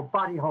I saw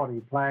Buddy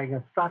Holly playing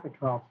a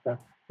Stratocaster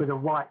with a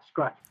white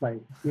scratch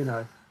plate,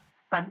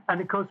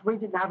 And of course, we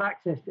didn't have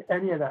access to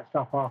any of that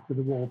stuff after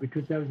the war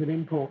because there was an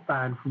import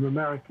ban from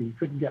America. You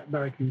couldn't get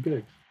American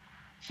goods.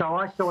 So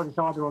I saw this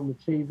either on the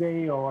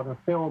TV or on a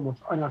film,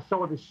 and I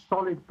saw this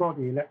solid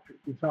body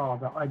electric guitar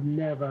that I'd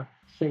never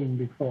seen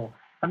before.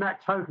 And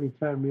that totally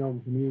turned me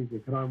on to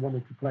music, and I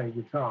wanted to play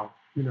guitar,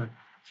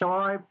 So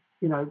I,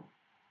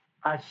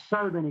 as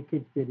so many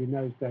kids did in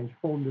those days,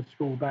 formed a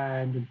school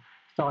band and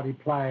started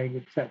playing,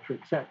 etc.,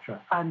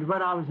 etc. And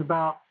when I was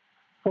about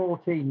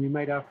 14, we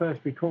made our first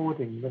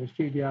recording at a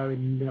studio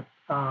in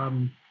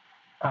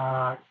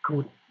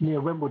called near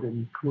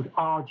Wimbledon called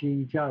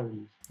R.G.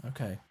 Jones.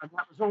 Okay. And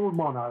that was all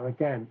mono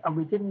again. And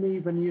we didn't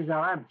even use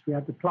our amps. We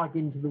had to plug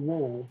into the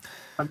wall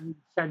and we'd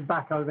send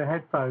back over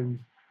headphones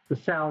the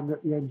sound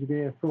that the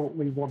engineer thought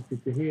we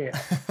wanted to hear.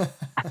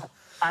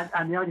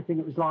 and the only thing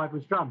that was live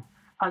was drums.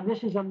 And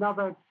this is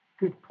another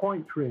good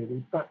point,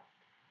 really. But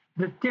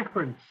the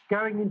difference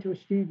going into a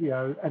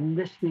studio and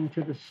listening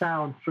to the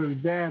sound through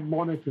their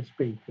monitor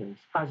speakers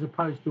as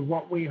opposed to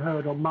what we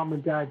heard on mum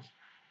and dad's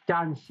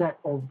Dansette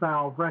or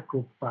Valve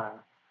record player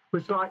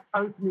was like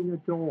opening a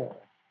door.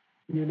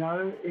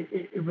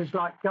 It was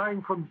like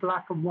going from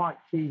black and white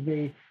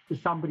TV to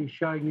somebody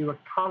showing you a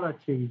color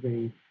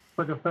TV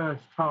for the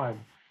first time.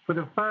 For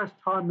the first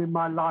time in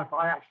my life,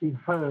 I actually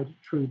heard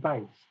true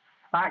bass.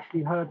 I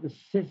actually heard the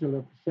sizzle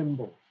of the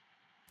cymbals.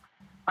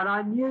 And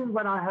I knew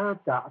when I heard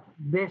that,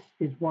 this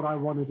is what I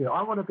want to do.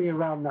 I want to be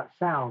around that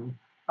sound,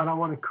 and I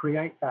want to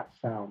create that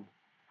sound.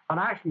 And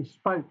I actually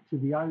spoke to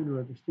the owner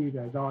of the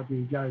studios,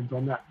 R.G. Jones,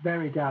 on that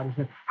very day. And he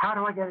said, how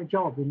do I get a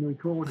job in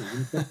recording?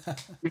 He said,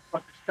 you've got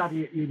to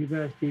study at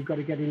university, you've got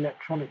to get an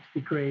electronics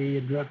degree.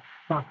 And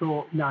I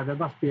thought, no, there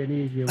must be an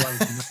easier way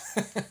than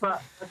that.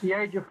 But at the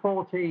age of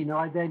 14,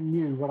 I then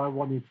knew what I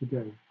wanted to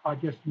do. I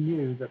just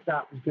knew that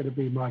was going to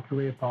be my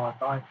career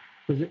path. I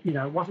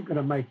wasn't going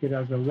to make it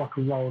as a rock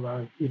and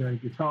roller,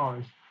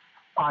 guitarist.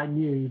 I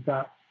knew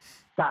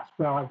that's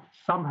where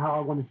somehow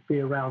I wanted to be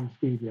around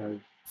studios.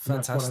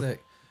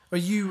 Fantastic. Well,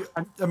 you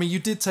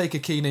did take a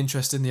keen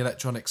interest in the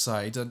electronic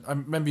side, and I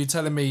remember you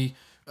telling me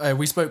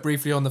we spoke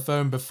briefly on the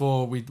phone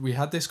before we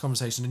had this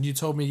conversation, and you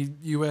told me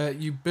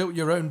you built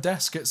your own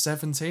desk at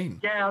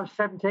 17. Yeah, I was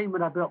 17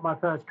 when I built my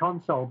first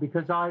console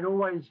because I'd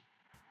always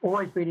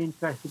been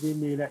interested in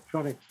the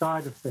electronic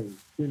side of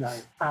things,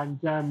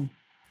 and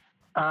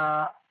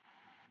by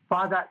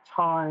that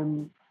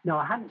time,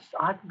 I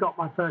hadn't got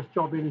my first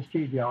job in a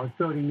studio. I was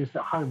building this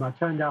at home. I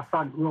turned our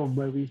front room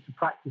where we used to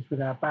practice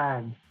with our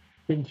band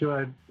into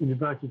an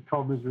inverted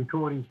commas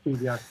recording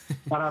studio.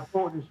 And I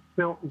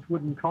built this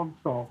wooden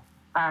console.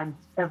 And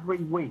every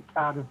week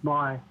out of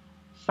my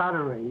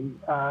salary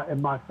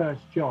in my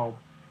first job,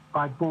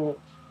 I bought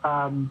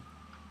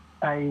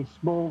a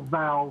small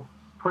valve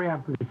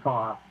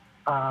preamplifier.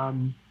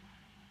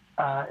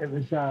 It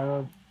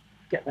was,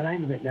 get the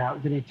name of it now, it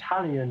was an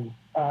Italian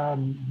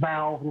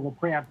valve with a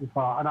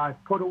preamplifier. And I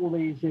put all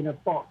these in a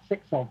box,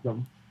 6 of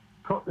them,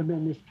 put them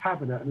in this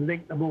cabinet and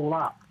linked them all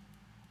up.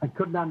 I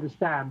couldn't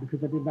understand because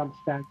I didn't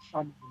understand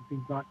sums and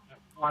things like that.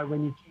 Why,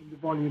 when you turn the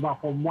volume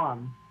up on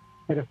one,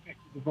 it affected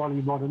the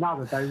volume on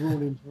another. They were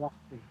all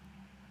interrupting.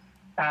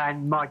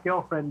 And my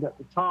girlfriend at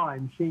the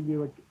time, she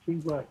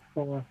worked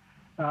for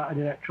an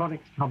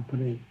electronics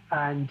company,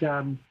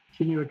 and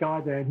she knew a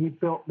guy there, and he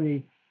built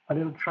me a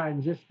little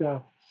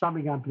transistor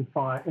summing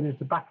amplifier in a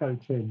tobacco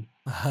tin.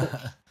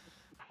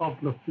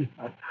 Problem.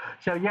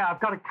 So yeah,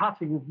 I've got a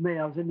cutting of me.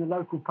 I was in the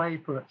local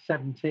paper at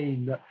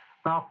 17 that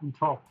Malcolm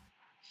Toft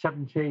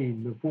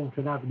 17 of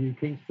Walton Avenue,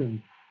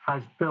 Kingston,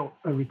 has built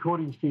a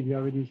recording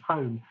studio in his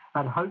home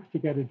and hopes to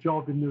get a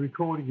job in the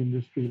recording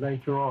industry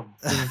later on.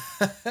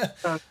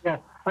 So, yeah.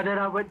 And then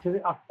I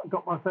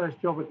got my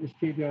first job at the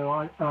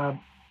studio,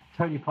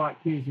 Tony Pike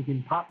Music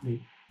in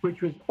Putney,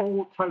 which was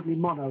all totally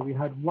mono. We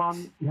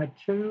had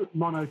two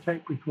mono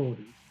tape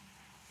recorders,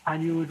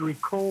 and you would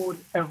record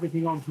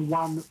everything onto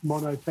one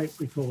mono tape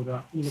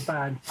recorder in a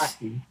band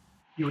packing.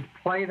 You would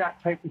play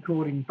that tape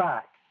recording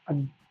back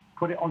and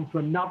put it onto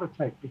another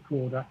tape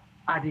recorder,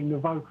 adding the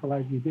vocal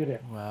as you did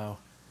it. Wow.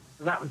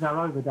 So that was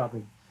our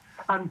overdubbing.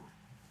 And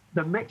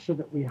the mixer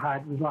that we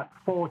had was like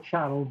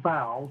 4-channel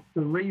valve.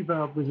 The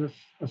reverb was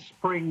a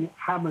spring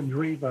Hammond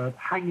reverb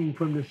hanging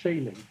from the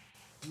ceiling.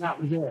 And that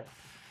was it.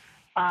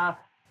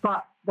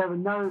 But there was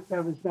no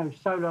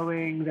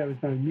soloing, there was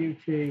no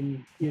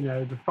muting.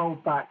 The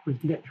foldback was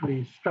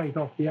literally straight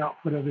off the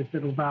output of this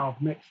little valve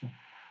mixer.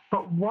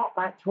 But what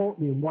that taught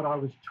me, and what I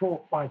was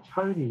taught by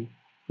Tony,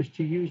 was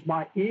to use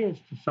my ears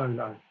to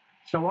solo.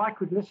 So I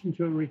could listen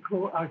to a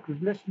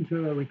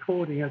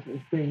recording as it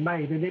was being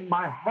made, and in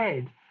my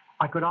head,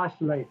 I could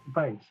isolate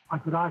the bass, I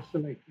could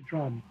isolate the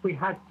drum. We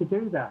had to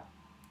do that,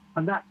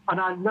 and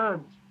I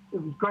learned.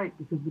 It was great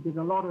because we did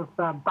a lot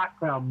of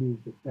background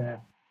music there.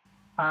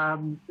 It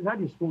was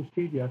only a small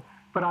studio,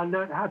 but I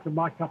learned how to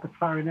mic up a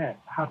clarinet,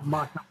 how to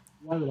mic up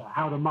a viola,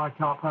 how to mic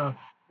up a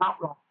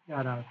upright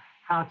piano,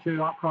 how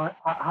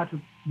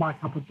to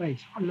mic up a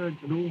bass. I learned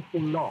an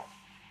awful lot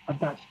at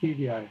that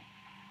studio.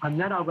 And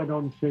then I went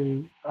on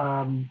to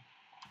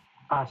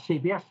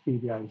CBS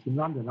Studios in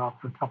London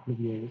after a couple of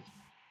years,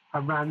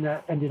 and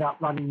ended up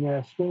running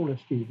their smaller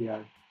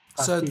studio.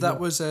 So that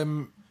was at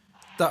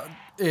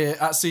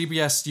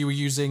CBS you were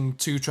using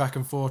 2-track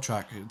and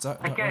 4-track. Is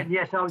that again? Right?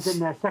 Yes, I was in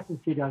their second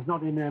studio. I was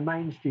not in their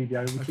main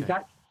studio, which is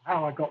actually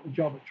how I got the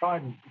job at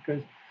Trident,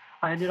 because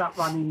I ended up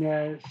running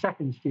their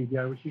second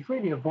studio, which is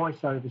really a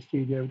voiceover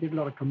studio. We did a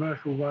lot of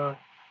commercial work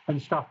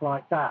and stuff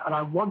like that. And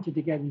I wanted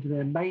to get into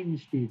their main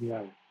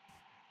studio,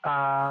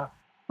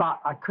 but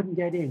I couldn't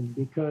get in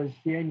because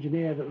the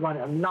engineer that ran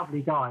it, a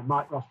lovely guy,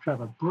 Mike Ross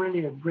Trevor,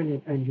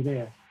 brilliant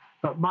engineer.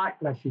 But Mike,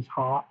 bless his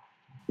heart,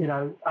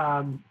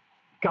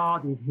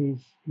 guarded his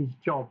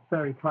job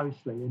very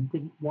closely and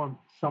didn't want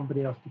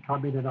somebody else to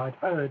come in. And I'd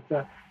heard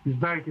that it was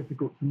very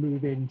difficult to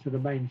move into the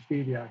main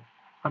studio.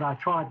 And I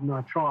tried.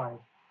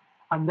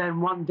 And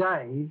then one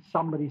day,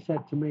 somebody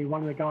said to me,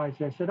 one of the guys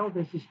there said, "Oh,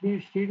 there's this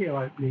new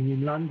studio opening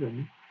in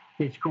London.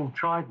 It's called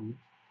Trident.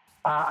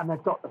 And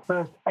they've got the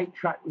first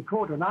 8-track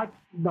recorder." And I'd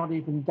not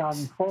even done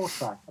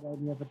 4-track. I'd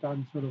only ever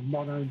done sort of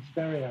mono and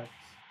stereo.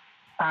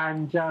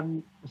 And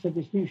I said,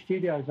 "This new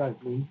studio's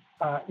opening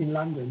in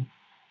London.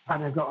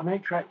 And they've got an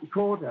 8-track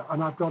recorder.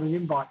 And I've got an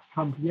invite to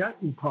come to the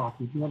opening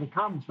party. Do you want to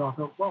come?" So I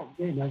thought, well,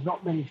 there's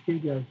not many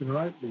studios that are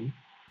opening.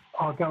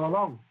 I'll go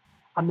along.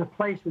 And the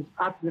place was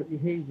absolutely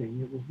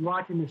heaving. It was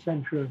right in the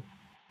centre of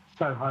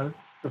Soho,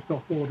 just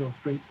off Wardour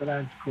Street, at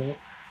Anne's Court.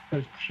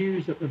 There's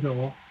queues at the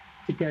door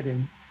to get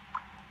in.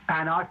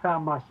 And I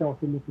found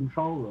myself in the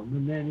control room.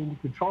 And then in the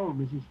control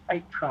room is this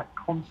 8-track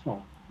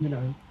console,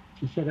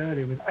 she said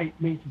earlier, with 8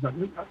 meters on it. It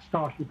looked like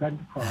Starship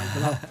Enterprise.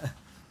 And I was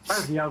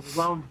totally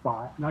overwhelmed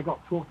by it. And I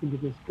got talking to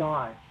this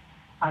guy.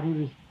 And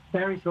he was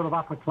very sort of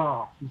upper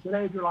class. He said,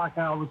 "Hey, do you like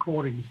our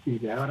recording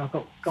studio?" And I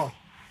thought, gosh,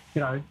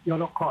 you're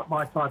not quite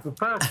my type of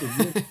person.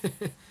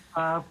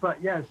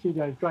 But yeah, the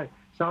studio's great.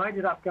 So I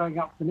ended up going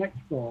up to the next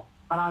floor,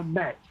 and I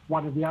met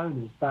one of the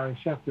owners, Barry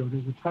Sheffield,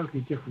 who's a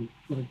totally different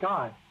sort of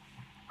guy.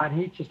 And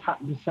he just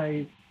happened to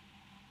say,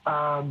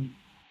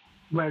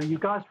 "Where are you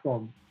guys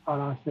from?"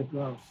 And I said,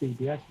 "Well,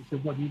 CBS." He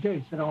said, "What do you do?"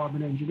 He said, "Oh, I'm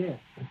an engineer."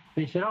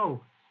 He said,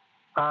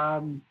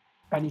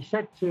 and he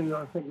said to,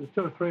 I think it was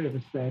 2 or 3 of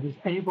us there, "Does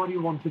anybody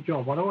want a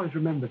job?" I'd always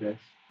remember this.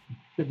 He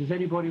said, "Does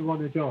anybody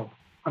want a job?"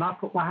 And I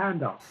put my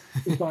hand up.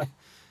 It's like,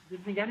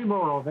 didn't think any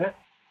more of it.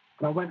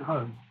 And I went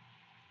home.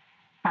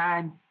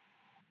 And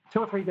 2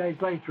 or 3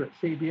 days later at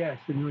CBS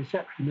in the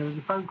reception, there was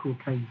a phone call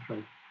came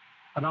through.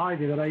 And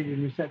Ivy, the lady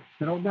in reception,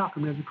 said, "Oh,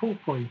 Malcolm, there's a call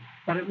for you."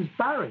 And it was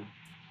Barry.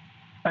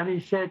 And he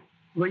said,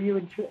 were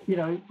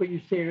you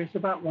serious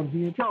about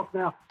wanting a job?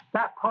 Now,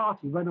 that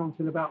party went on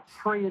till about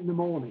 3 in the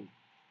morning.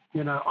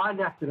 I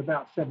left at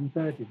about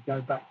 7:30 to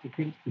go back to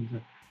Kingston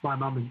to my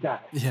mum and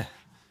dad. Yeah.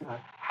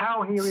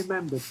 How he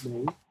remembered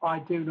me, I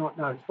do not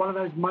know. It's one of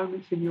those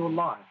moments in your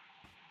life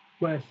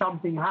where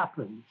something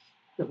happens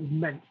that was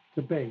meant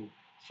to be.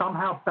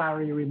 Somehow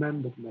Barry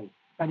remembered me,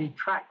 and he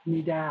tracked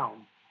me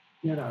down,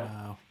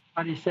 Wow.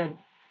 And he said,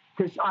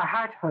 because I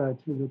had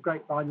heard through the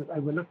grapevine that they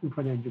were looking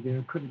for an engineer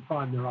and couldn't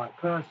find the right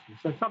person.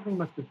 So something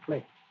must have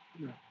clicked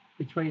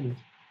between us.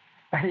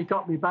 And he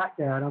got me back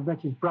there, and I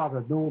met his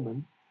brother,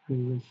 Norman,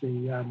 who was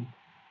the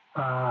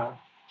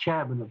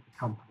chairman of the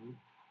company.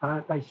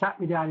 They sat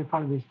me down in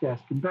front of his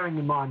desk, and bearing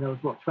in mind I was,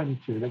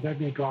 22, they gave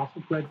me a glass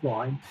of red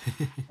wine,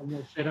 and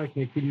they said,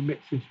 "Okay, can you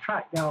mix this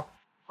track?" Now,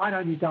 I'd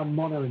only done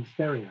mono and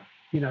stereo,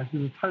 so it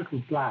was a total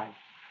blag.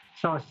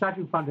 So I sat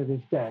in front of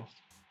his desk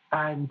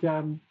and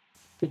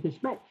did a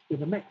mix.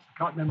 I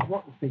can't remember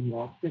what the thing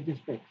was, did this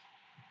mix.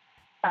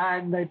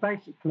 And they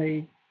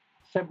basically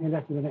sent me a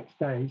letter the next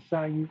day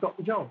saying you've got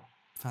the job.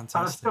 And I've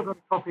still Fantastic. got a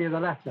copy of the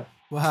letter.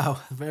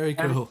 Wow, very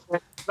And it cool.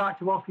 said, I'd like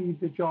to offer you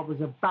the job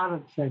as a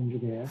balance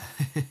engineer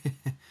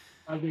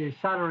at the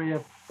salary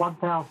of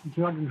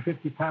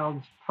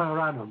 £1,250 per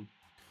annum.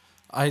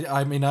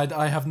 I mean,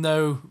 I have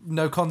no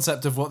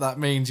concept of what that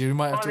means. You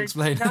might have to Well,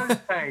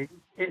 explain.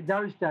 in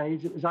those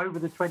days, it was over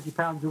the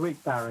 £20 a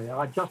week barrier.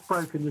 I'd just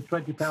broken the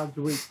 £20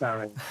 a week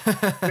barrier.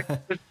 Which was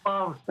a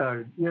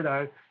milestone, you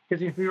know,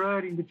 because if you're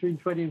earning between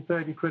 20 and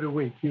 30 quid a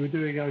week, you were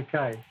doing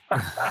okay.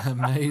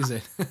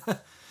 Amazing.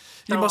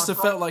 You must have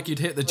felt like you'd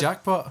hit the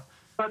jackpot.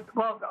 But,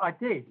 well, I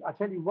did. I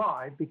tell you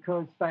why,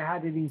 because they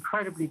had an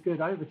incredibly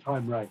good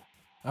overtime rate.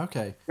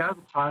 Okay. The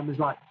overtime was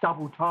like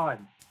double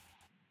time.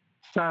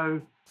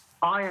 So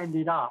I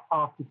ended up,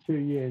 after 2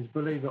 years,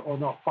 believe it or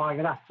not, buying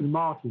an Aston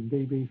Martin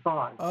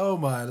DB5. Oh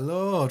my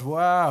lord!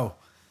 Wow.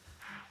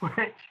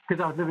 Which,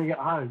 because I was living at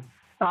home.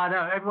 I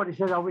know, everybody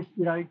says, I wish,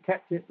 you know,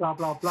 kept it, blah,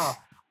 blah, blah.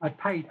 I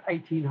paid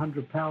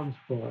 £1,800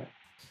 for it.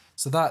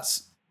 So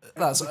that's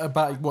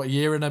about what,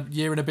 year and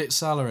a bit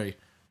salary.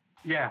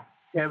 Yeah.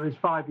 Yeah, it was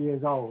 5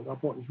 years old. I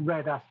bought this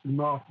red Aston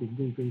Martin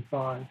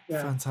DB5.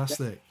 Yeah.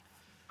 Fantastic.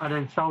 And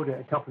then sold it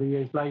a couple of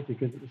years later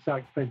because it was so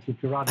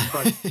expensive to run and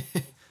break.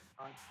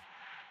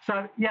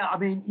 So, yeah, I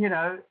mean, you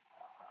know,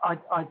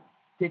 I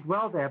did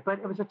well there, but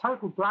it was a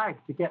total drag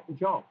to get the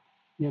job,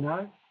 you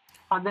know.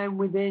 And then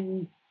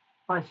within,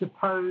 I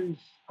suppose,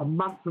 a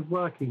month of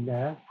working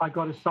there, I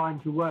got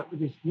assigned to work with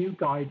this new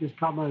guy who just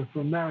come over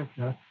from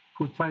America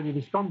called Tony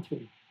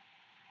Visconti,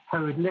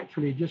 who had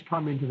literally just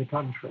come into the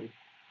country.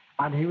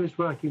 And he was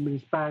working with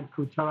this band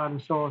called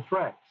Tyrannosaurus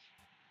Rex.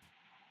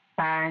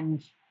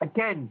 And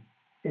again,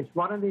 it's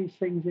one of these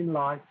things in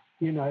life,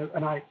 you know,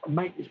 and I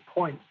make this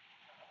point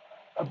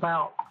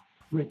about,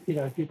 you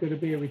know, if you're going to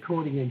be a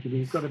recording engineer,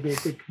 you've got to be a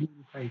good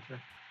communicator,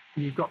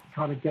 and you've got to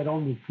kind of get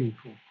on with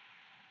people.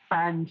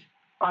 And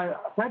I'd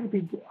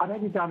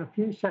only done a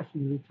few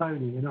sessions with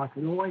Tony, and I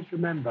can always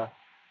remember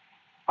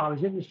I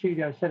was in the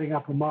studio setting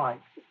up a mic,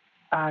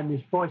 and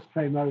his voice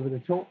came over the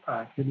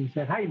talkback, and he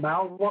said, "Hey,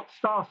 Mal, what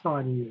star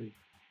sign are you?"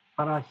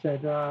 And I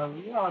said, well,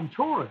 "I'm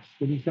Taurus."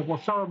 And he said, "Well,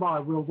 so am I.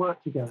 We'll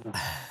work together."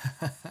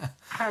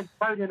 And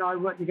Tony and I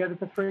worked together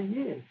for 3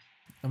 years.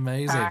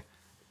 Amazing. And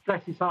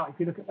bless his heart, if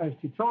you look at those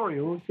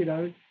tutorials, you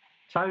know,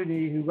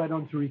 Tony, who went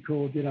on to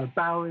record, you know,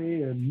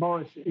 Bowie and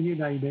Morris, you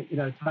name it, you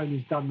know,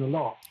 Tony's done the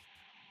lot.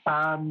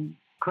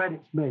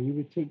 Credits me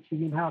with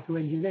teaching him how to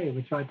engineer,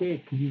 which I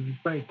did because he was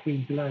very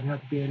keen to learn how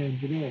to be an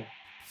engineer.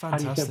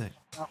 Fantastic. And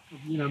he said,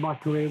 you know, my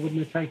career wouldn't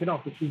have taken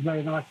off, which was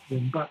very nice of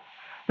him. But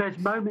there's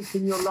moments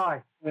in your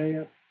life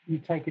where you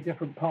take a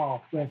different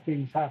path, where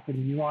things happen,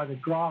 and you either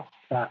grasp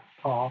that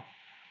path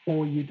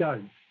or you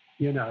don't,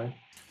 you know,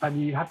 and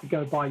you have to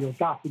go by your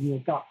gut, and your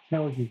gut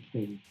tells you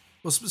things.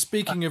 Well,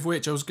 speaking of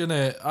which, I was going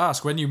to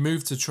ask, when you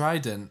moved to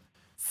Trident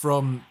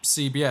from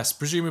CBS,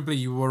 presumably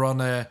you were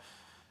on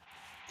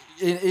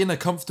in a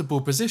comfortable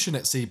position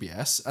at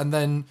CBS, and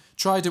then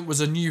Trident was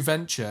a new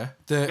venture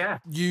that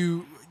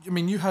you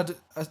had,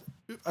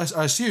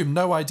 I assume,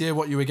 no idea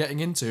what you were getting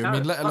into. No, I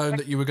mean, let alone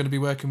that you were going to be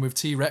working with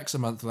T-Rex a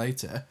month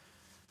later.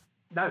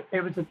 No,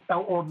 it was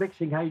or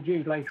mixing Hey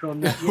Jude later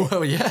on that year.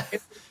 Well, yeah.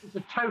 It was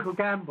a total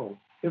gamble.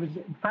 It was,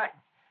 in fact,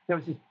 there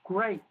was this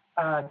great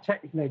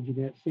technical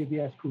engineer at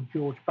CBS called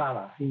George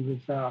Balla. He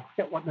was, I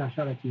forget what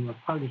nationality he was,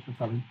 Polish or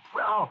something.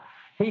 Oh,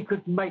 he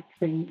could make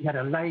things, he had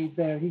a lathe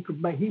there. He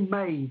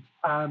made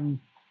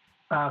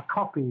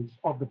copies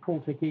of the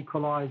Pultec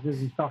equalizers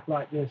and stuff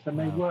like this, and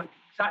they worked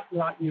exactly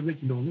like the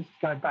original. This is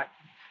going back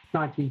to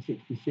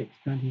 1966,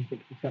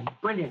 1967.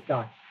 Brilliant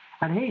guy.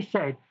 And he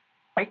said,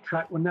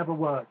 8-track will never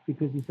work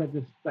because he said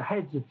the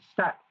heads are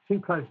stacked too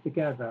close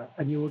together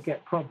and you will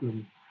get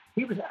problems.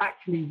 He was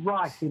actually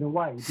right in a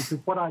way, because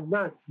what I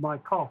learned to my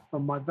cost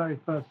on my very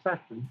first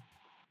session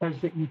is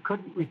that you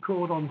couldn't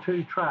record on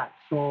 2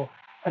 tracks, or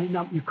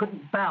you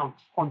couldn't bounce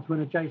onto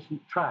an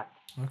adjacent track.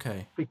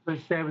 Okay. Because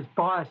there was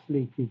bias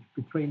leakage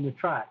between the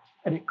tracks,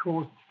 and it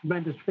caused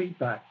tremendous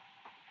feedback.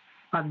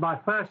 And my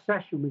first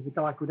session was a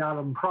guy called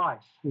Alan Price,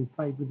 who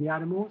played with the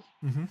Animals.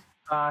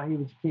 Mm-hmm. He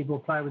was a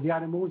keyboard player with the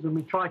Animals, and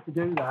we tried to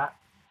do that,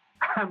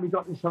 and we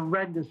got this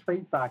horrendous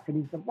feedback. And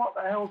he said, "What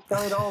the hell's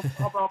going on?"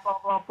 Blah, blah, blah,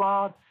 blah,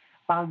 blah.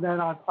 And then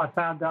I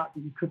found out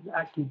that you couldn't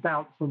actually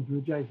bounce onto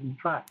adjacent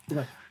tracks. You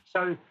know?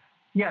 So,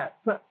 yeah,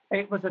 but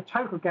it was a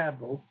total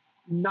gamble.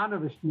 None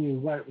of us knew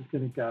where it was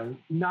going to go.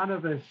 None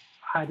of us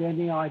had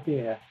any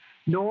idea.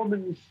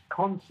 Norman's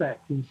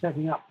concept in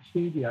setting up the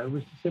studio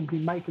was to simply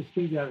make a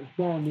studio that was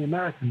more on the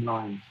American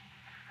lines.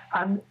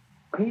 And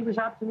he was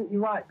absolutely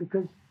right,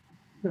 because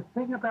the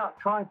thing about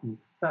Trident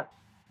that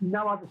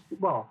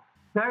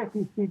very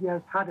few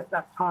studios had at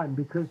that time,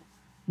 because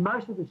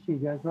most of the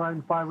studios were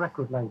owned by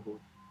record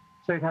labels.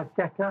 So it has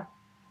Decca,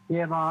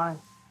 EMI,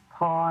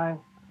 Pi,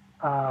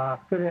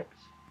 Philips.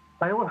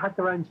 They all had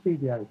their own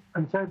studios.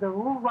 And so they're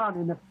all run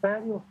in a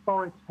fairly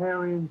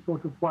authoritarian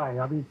sort of way.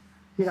 I mean,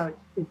 you know,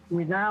 it's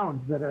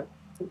renowned that at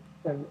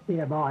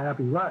EMI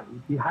Abbey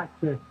Road, you had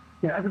to,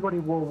 you know, everybody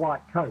wore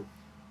white coats.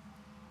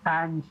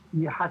 and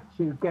you had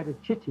to get a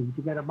chitty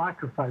to get a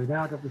microphone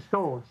out of the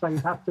store. So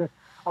you'd have to,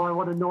 oh, I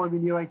want a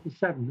Neumann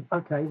U87.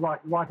 Okay, right,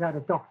 write out a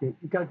docket.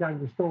 You go down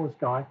to the stores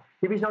guy.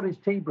 If he's on his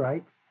tea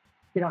break,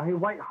 you know, he'll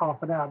wait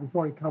half an hour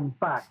before he comes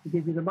back to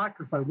give you the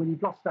microphone when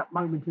you've lost that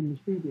moment in the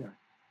studio.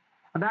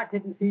 And that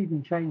didn't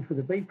even change for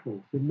the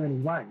Beatles in many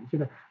ways. You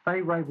know,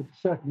 they were able to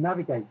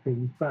circumnavigate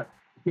things, but,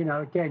 you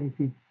know, again,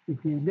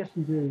 if you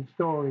listen to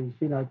stories,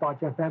 you know, by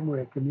Jeff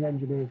Emerick and the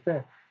engineers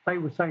there, they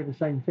would say the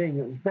same thing.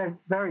 It was very,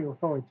 very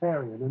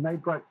authoritarian, and they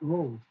broke the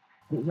rules.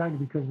 And it was only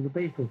because of the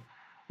Beatles.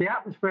 The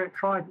atmosphere at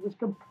Trident was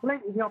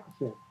completely the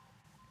opposite.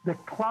 The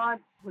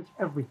client was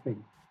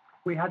everything.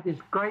 We had this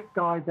great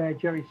guy there,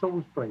 Jerry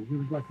Salisbury, who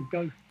was like a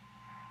ghost,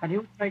 and he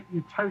would make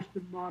you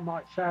toasted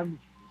Marmite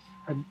sandwiches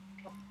and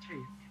a cup of tea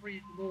at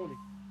 3 a.m.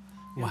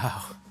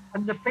 Wow.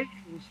 And the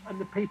Beatles and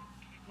the people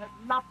that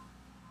loved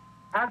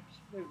it,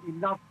 absolutely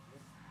loved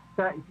it,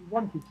 that if you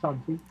wanted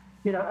something,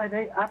 you know, at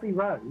Abbey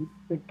Road,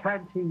 the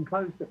canteen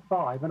closed at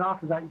 5, and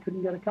after that, you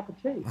couldn't get a cup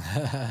of tea.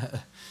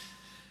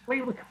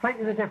 We were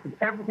completely different.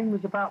 Everything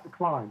was about the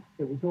client.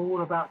 It was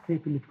all about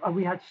keeping the... And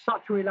we had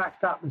such a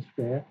relaxed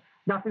atmosphere.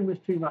 Nothing was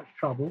too much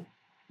trouble.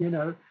 You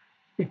know,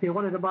 if you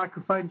wanted a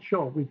microphone,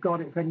 sure, we've got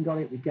it. If anyone got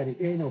it, we'd get it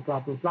in, or blah,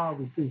 blah, blah.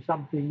 We'd do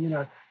something, you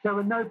know. There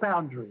were no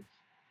boundaries.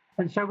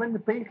 And so when the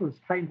Beatles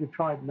came to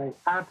Trident, they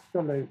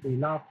absolutely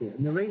loved it.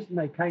 And the reason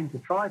they came to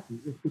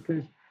Trident was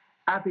because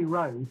Abbey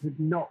Road had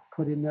not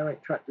put in their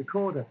 8-track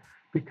recorder.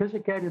 Because,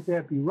 again, of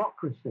their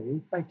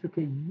bureaucracy, they took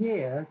a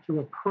year to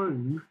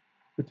approve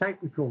the tape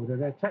recorder.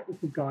 Their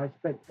technical guys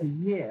spent a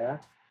year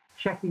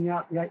checking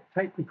out the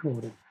tape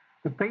recorder.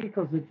 The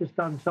Beatles had just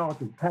done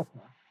Sgt. Pepper,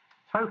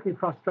 totally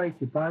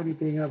frustrated by only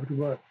being able to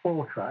work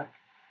 4-track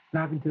and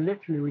having to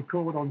literally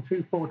record on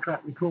 2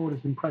 4-track recorders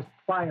and press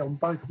play on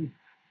both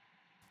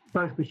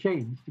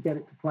machines to get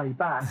it to play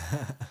back.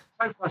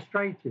 So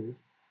frustrated.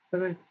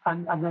 And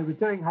they were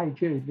doing Hey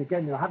Jude, and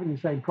again, they were having the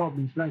same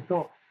problems, and they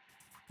thought,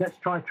 let's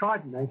try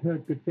Trident. They'd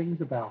heard good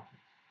things about it.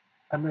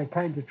 And they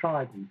came to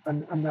Trident,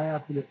 and they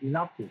absolutely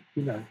loved it,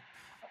 you know.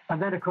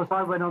 And then, of course,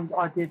 I went on,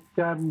 I did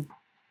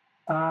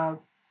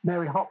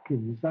Mary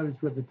Hopkins, Those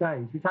Were the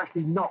Days, which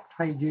actually knocked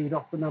Hey Jude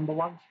off the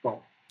 #1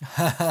 spot.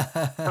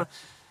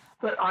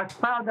 But I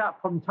found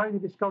out from Tony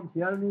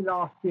Visconti only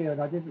last year,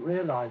 and I didn't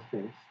realise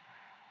this,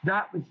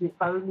 that was the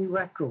only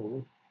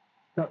record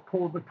that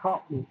Paul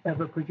McCartney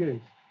ever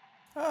produced.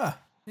 Ah,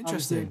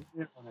 interesting.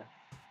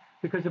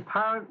 Because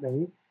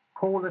apparently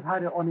Paul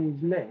had it on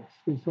his list,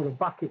 his sort of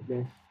bucket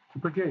list, to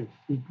produce.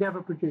 He'd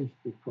never produced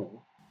before.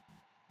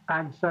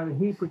 And so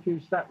he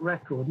produced that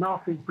record. And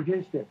after he'd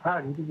produced it,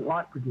 apparently he didn't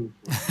like producing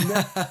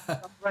it.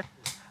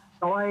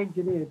 So I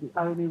engineered the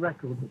only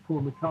record that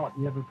Paul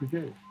McCartney ever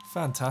produced.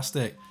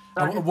 Fantastic.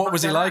 So what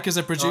was he like as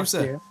a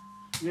producer? Year,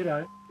 you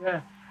know,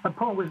 yeah. And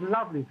Paul was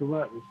lovely to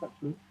work with, such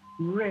a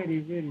really,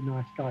 really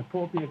nice guy.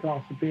 Poured me a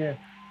glass of beer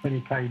when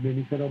he came in.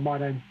 He said, oh, my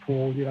name's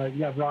Paul. You know,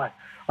 yeah, right.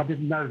 I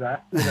didn't know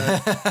that. You know,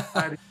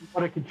 and if you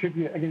want to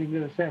contribute anything to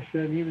the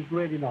session, he was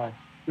really nice.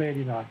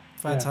 Really nice.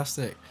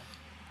 Fantastic.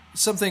 Yeah.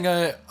 Something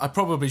I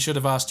probably should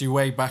have asked you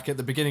way back at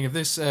the beginning of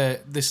this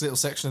little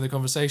section of the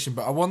conversation,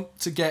 but I want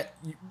to get,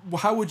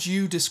 how would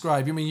you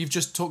describe, I mean, you've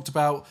just talked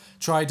about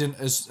Trident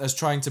as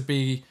trying to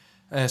be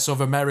sort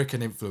of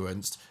American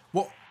influenced.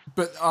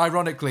 But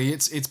ironically,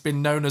 it's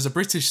been known as a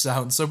British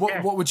sound. So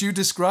what would you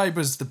describe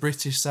as the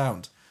British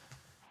sound?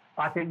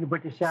 I think the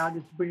British sound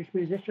is the British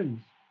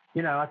musicians.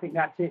 You know, I think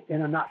that's it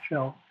in a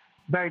nutshell.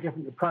 Very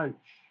different approach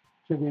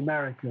to the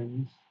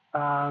Americans.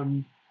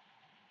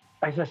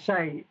 As I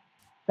say,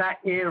 that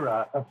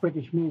era of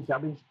British music, I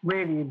mean, it's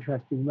really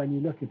interesting when you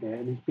look at it,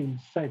 and it's been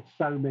said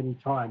so many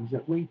times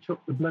that we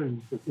took the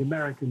blues that the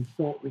Americans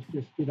thought was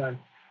just, you know,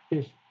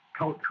 this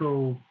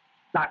cultural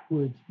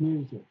backwoods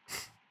music,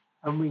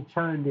 and we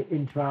turned it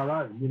into our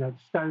own. You know,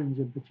 Stones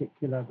in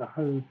particular, The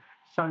Who,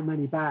 so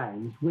many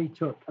bands, we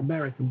took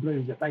American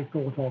blues that they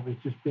thought of as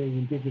just being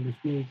indigenous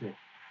music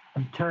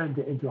and turned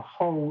it into a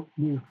whole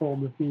new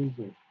form of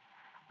music.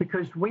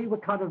 Because we were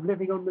kind of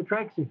living on the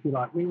dregs, if you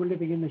like. We were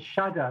living in the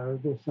shadow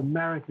of this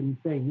American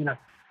thing. You know,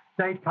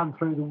 they'd come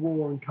through the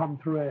war and come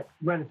through it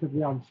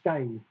relatively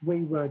unscathed.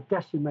 We were a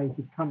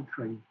decimated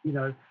country, you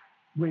know,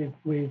 with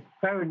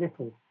very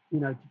little, you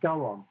know, to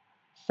go on.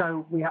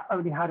 So we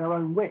only had our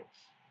own wits.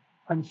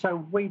 And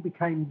so we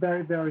became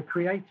very, very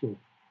creative.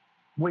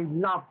 We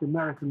loved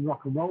American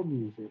rock and roll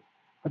music,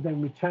 but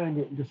then we turned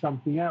it into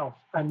something else.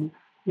 And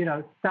you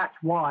know, that's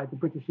why the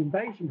British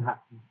invasion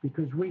happened,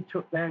 because we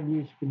took their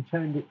music and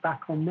turned it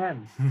back on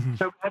them.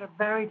 So we had a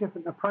very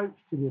different approach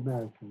to the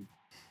Americans.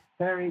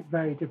 Very,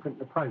 very different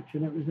approach.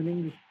 And it was an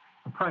English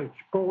approach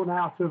born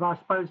out of, I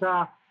suppose,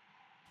 our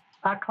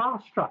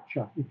class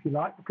structure, if you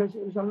like, because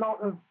it was a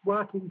lot of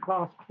working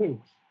class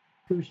kids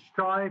who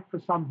strived for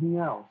something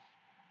else,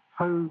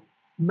 who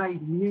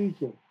made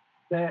music.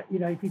 You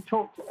know, if you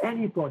talk to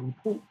anybody,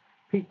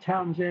 Pete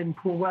Townsend,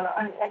 Paul Weller,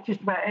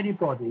 just about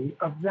anybody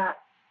of that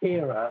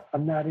era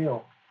and that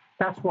ilk,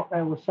 that's what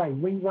they will say.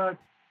 We were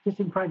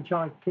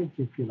disenfranchised kids,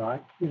 if you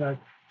like. You know,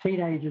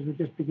 teenagers were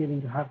just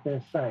beginning to have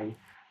their say.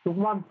 the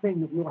one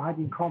thing that we all had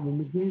in common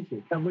was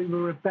music, and we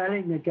were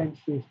rebelling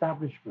against the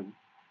establishment,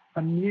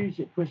 and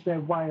music was their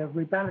way of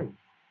rebelling.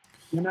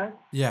 You know?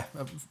 Yeah,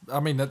 I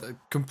mean that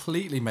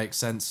completely makes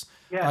sense.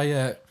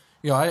 Yeah.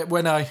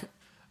 When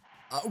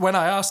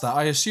I asked that,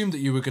 I assumed that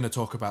you were going to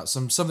talk about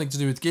something to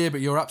do with gear,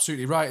 but you're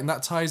absolutely right, and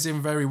that ties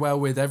in very well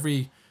with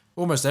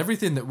almost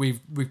everything that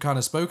we've kind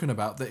of spoken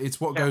about. That it's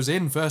what goes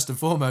in first and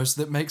foremost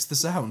that makes the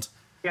sound.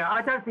 Yeah,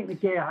 I don't think the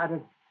gear had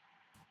a.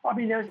 I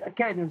mean, there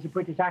was a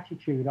British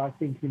attitude, I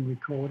think, in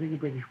recording, a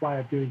British way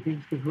of doing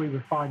things, because we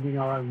were finding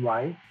our own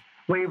way.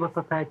 We were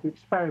prepared to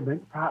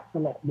experiment, perhaps a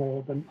lot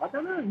more than, I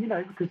don't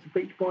know, because the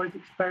Beach Boys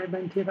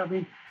experimented. I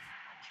mean,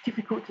 it's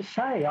difficult to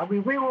say. I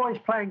mean, we were always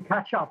playing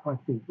catch up, I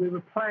think. We were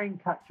playing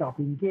catch up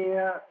in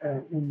gear,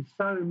 in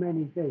so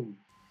many things,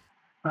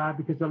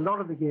 because a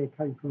lot of the gear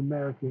came from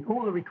America.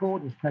 All the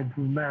recorders came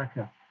from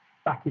America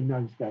back in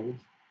those days.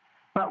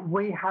 But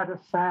we had a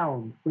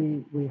sound.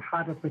 We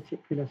had a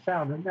particular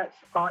sound. And that's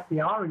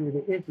the irony of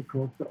it is, of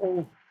course, that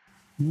all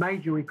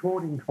major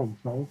recording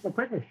consoles are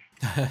British.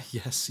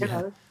 Yes, you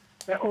know,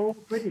 they're all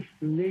British.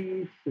 The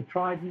Leeds, the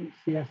Tridents,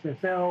 the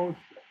SSLs,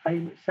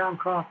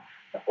 Soundcraft,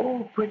 they're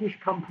all British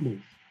companies.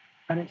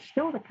 And it's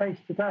still the case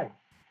today.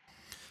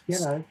 You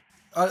know.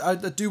 I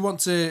do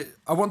want to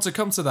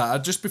come to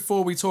that. Just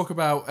before we talk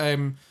about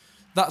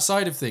that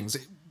side of things,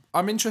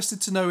 I'm interested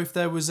to know if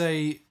there was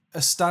a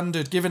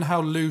standard, given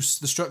how loose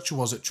the structure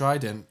was at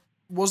Trident,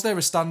 was there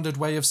a standard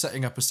way of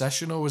setting up a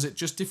session, or was it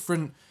just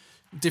different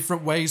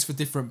ways for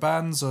different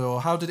bands,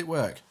 or how did it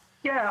work?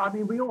 Yeah, I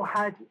mean, we all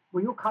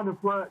kind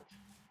of worked.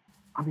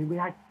 I mean, we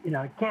had,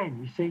 again,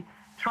 you see,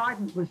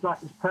 Trident was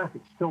like this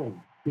perfect storm,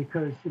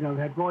 because, we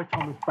had Roy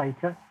Thomas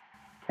Baker,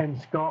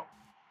 Ken Scott,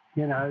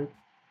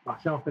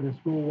 myself in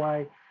a small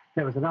way.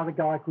 There was another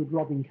guy called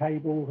Robin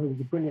Cable, who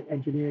was a brilliant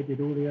engineer, did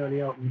all the early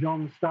Elton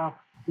John stuff,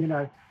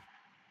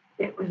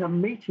 It was a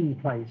meeting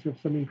place of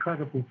some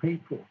incredible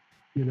people,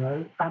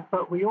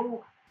 but we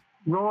all,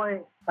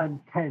 Roy and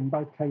Ken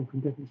both came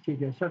from different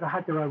studios, so they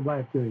had their own way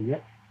of doing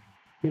it,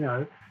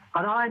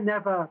 and I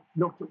never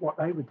looked at what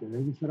they were doing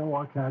and said, oh,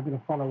 okay, I'm going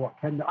to follow what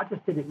Ken did. I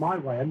just did it my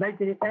way, and they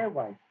did it their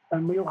way,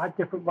 and we all had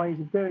different ways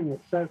of doing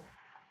it. So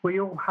we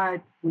all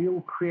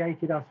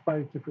created, I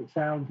suppose, different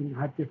sounds and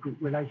had different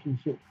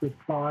relationships with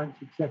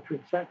clients, etc.,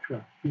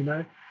 etc.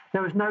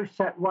 There was no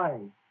set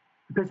way,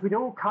 because we'd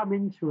all come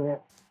into it.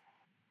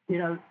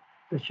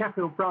 The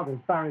Sheffield brothers,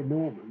 Barry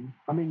Norman,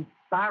 I mean,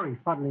 Barry,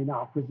 funnily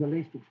enough, was the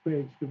least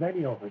experienced of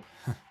any of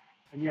us,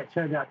 and yet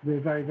turned out to be a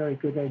very, very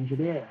good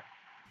engineer.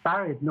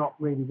 Barry had not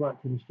really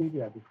worked in a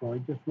studio before.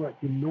 He just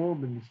worked in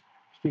Norman's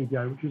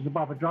studio, which was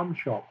above a drum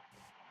shop.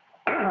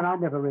 And I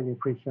never really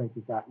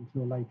appreciated that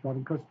until later on,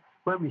 because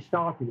when we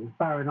started, it was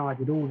Barry and I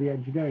did all the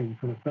engineering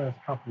for the first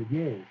couple of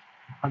years.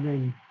 And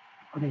then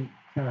I think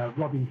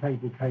Robin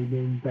Cable came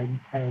in, then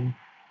Ken,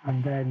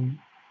 and then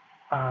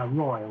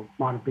Roy, or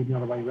might have been the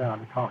other way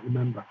around, I can't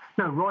remember.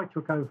 No, Roy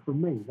took over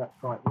from me, that's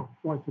right.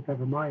 Roy took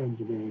over my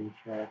engineering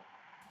chair.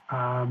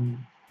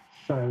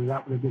 So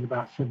that would have been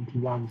about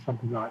 71,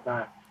 something like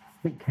that.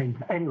 I think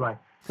Ken. Anyway,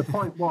 the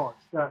point was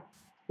that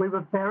we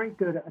were very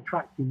good at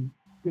attracting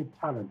good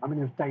talent. I mean,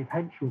 there was Dave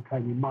Henschel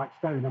came in, Mike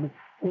Stone. I mean,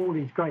 all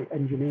these great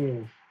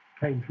engineers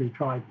came through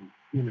Trident,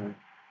 in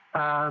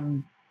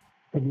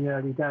the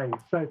early days.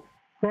 So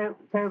there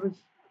was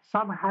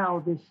somehow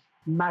this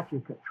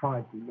magic at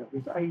Trident that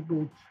was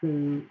able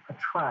to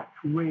attract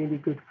really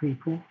good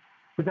people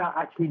without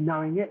actually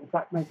knowing it, if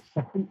that makes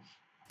sense.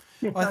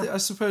 I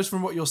suppose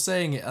from what you're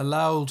saying, it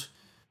allowed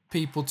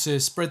people to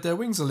spread their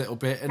wings a little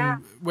bit,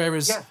 and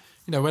whereas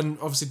when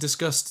obviously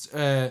discussed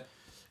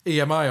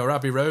EMI or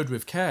Abbey Road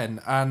with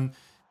Ken, and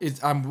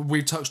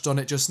we touched on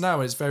it just now,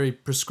 it's very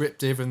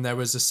prescriptive, and there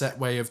was a set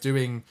way of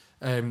doing,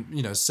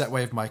 set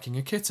way of miking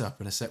a kit up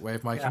and a set way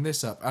of miking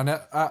this up, and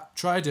at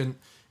Trident,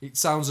 it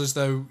sounds as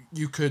though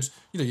you could,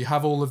 you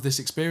have all of this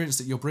experience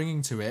that you're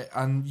bringing to it,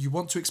 and you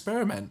want to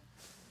experiment.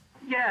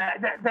 Yeah,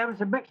 there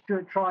was a mixture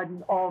at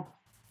Trident of.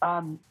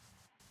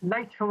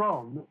 Later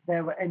on,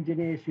 there were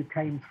engineers who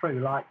came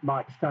through, like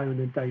Mike Stone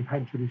and Dave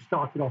Henschel, who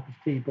started off as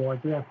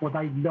keyboards. Therefore,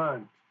 they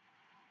learned,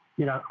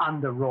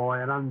 under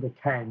Roy and under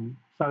Ken.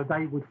 So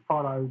they would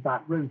follow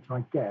that route,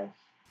 I guess,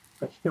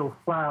 but still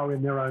flower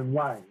in their own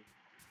way.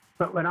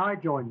 But when I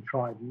joined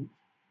Trident,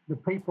 the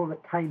people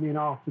that came in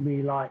after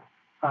me, like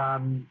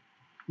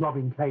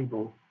Robin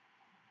Cable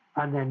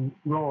and then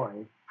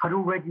Roy, had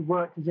already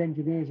worked as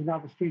engineers in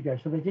other studios,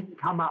 so they didn't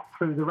come up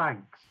through the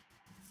ranks.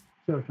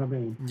 See what I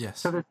mean? Yes.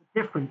 So there's a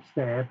difference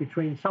there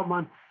between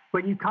someone,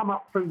 when you come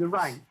up through the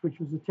ranks, which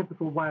was the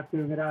typical way of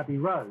doing at Abbey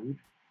Road,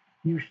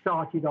 you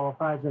started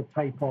off as a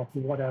tape-off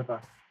or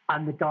whatever,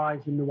 and the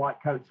guys in the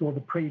white coats or the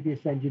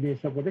previous engineers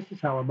said, well, this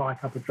is how I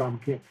mic up a drum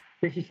kit,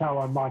 this is how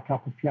I mic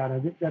up a piano,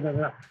 da, da,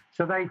 da.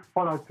 So they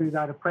followed through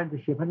that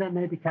apprenticeship, and then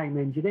they became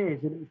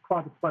engineers, and it was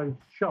quite a closed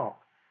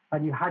shop.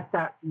 And you had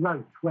that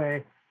route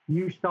where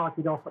you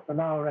started off at the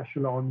lower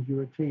echelons, you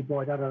were a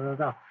T-boy, da, da, da,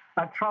 da.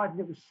 At Trident,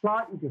 it was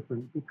slightly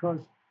different, because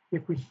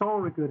if we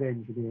saw a good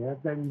engineer,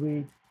 then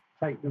we'd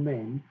take them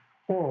in,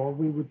 or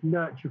we would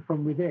nurture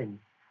from within.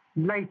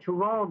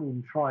 later on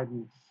in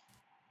Trident's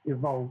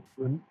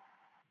evolvement,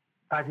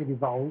 as it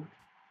evolved,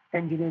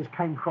 engineers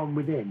came from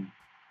within,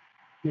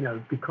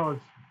 because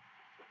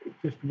it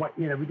just,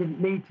 we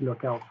didn't need to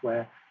look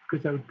elsewhere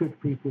because there were good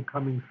people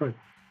coming through.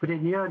 But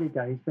in the early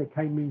days, they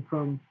came in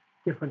from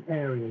different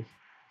areas.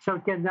 So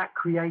again, that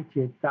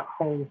created that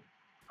whole,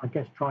 I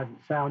guess, Trident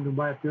sound and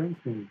way of doing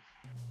things.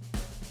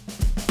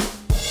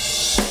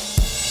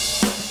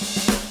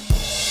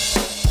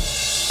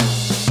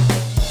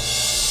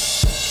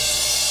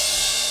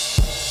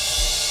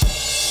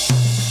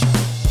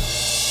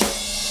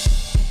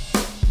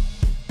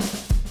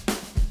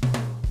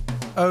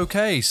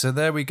 Okay, so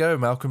there we go,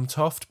 Malcolm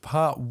Toft,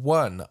 part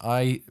 1.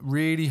 I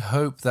really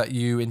hope that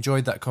you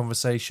enjoyed that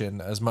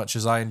conversation as much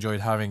as I enjoyed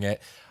having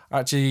it.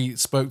 I actually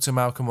spoke to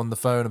Malcolm on the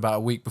phone about a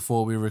week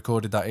before we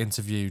recorded that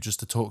interview just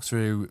to talk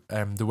through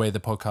the way the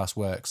podcast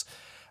works.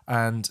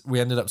 And we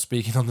ended up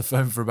speaking on the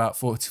phone for about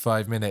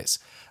 45 minutes.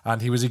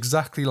 And he was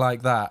exactly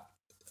like that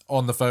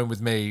on the phone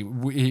with me.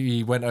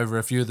 He went over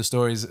a few of the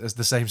stories as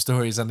the same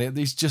stories. And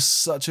he's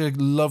just such a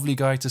lovely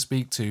guy to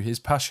speak to. His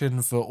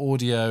passion for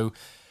audio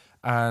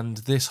and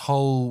this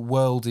whole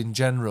world in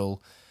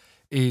general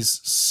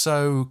is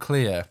so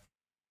clear,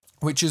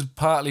 which is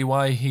partly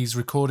why he's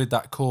recorded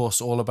that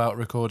course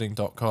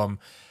allaboutrecording.com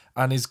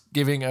and is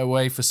giving it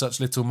away for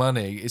such little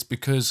money. It's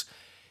because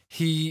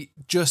he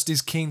just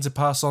is keen to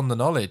pass on the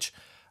knowledge.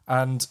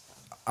 And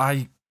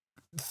I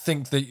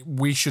think that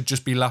we should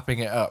just be lapping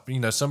it up.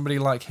 Somebody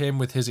like him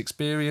with his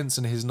experience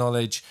and his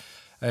knowledge,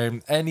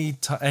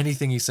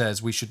 anything he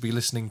says, we should be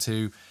listening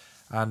to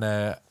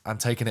and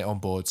taking it on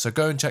board. So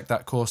go and check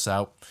that course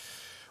out.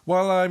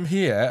 While I'm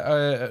here,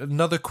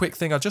 another quick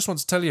thing I just want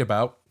to tell you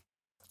about.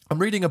 I'm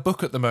reading a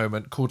book at the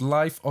moment called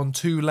Life on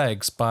Two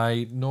Legs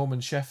by Norman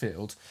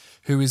Sheffield,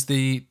 who is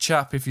the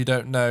chap, if you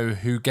don't know,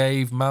 who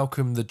gave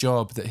Malcolm the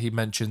job that he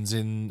mentions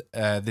in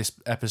this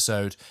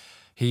episode.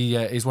 He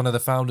is one of the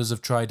founders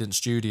of Trident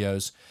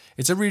Studios.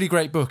 It's a really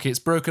great book. It's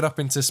broken up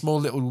into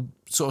small little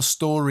sort of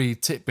story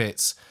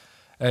tidbits,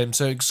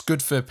 so it's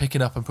good for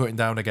picking up and putting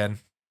down again.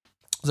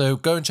 So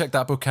go and check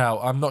that book out.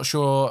 I'm not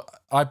sure.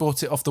 I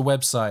bought it off the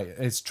website.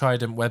 It's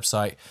Trident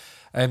website.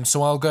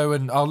 So I'll go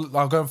and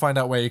find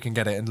out where you can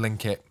get it and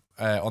link it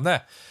on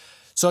there.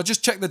 So I'll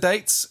just check the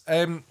dates.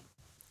 And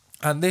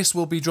this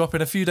will be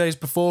dropping a few days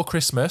before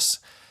Christmas.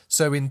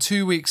 So in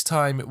 2 weeks'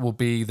 time, it will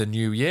be the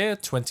new year,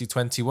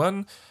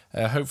 2021.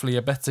 Hopefully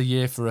a better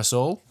year for us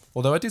all.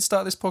 Although I did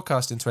start this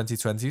podcast in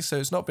 2020, so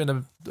it's not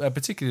been a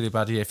particularly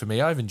bad year for me.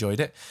 I've enjoyed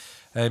it,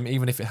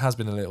 even if it has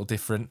been a little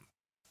different.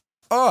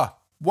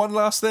 One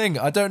last thing.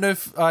 I don't know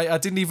if I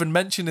didn't even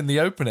mention in the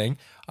opening.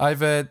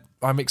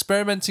 I'm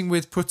experimenting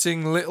with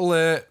putting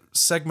little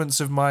segments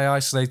of my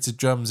isolated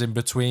drums in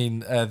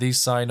between these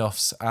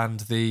sign-offs and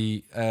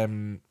the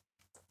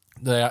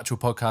actual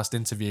podcast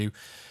interview.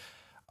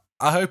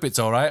 I hope it's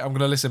all right. I'm going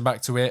to listen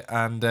back to it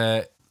and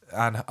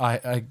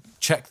I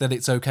check that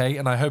it's okay,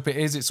 and I hope it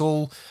is. It's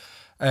all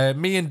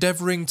me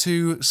endeavouring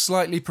to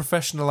slightly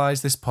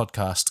professionalise this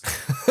podcast.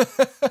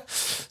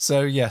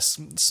 So yes,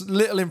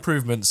 little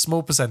improvements,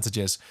 small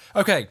percentages.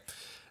 Okay,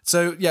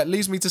 so yeah,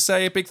 leaves me to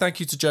say a big thank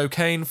you to Joe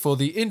Kane for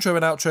the intro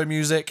and outro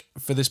music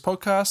for this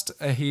podcast.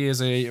 He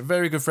is a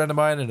very good friend of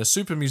mine and a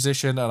super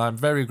musician, and I'm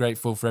very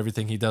grateful for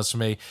everything he does for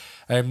me.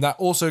 That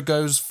also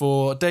goes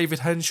for David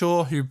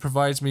Henshaw, who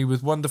provides me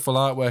with wonderful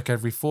artwork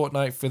every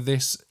fortnight for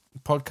this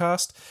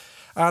podcast.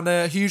 And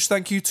a huge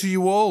thank you to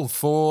you all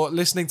for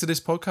listening to this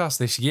podcast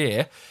this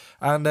year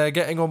and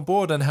getting on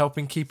board and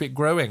helping keep it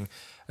growing.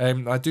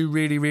 I do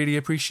really, really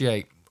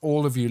appreciate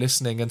all of you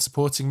listening and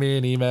supporting me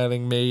and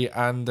emailing me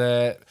and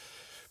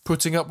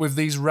putting up with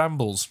these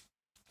rambles.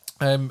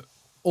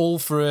 All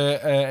for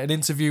an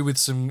interview with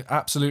some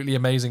absolutely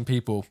amazing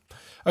people.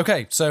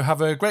 Okay, so have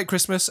a great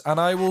Christmas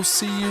and I will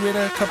see you in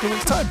a couple of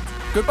weeks' time.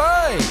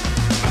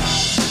 Goodbye!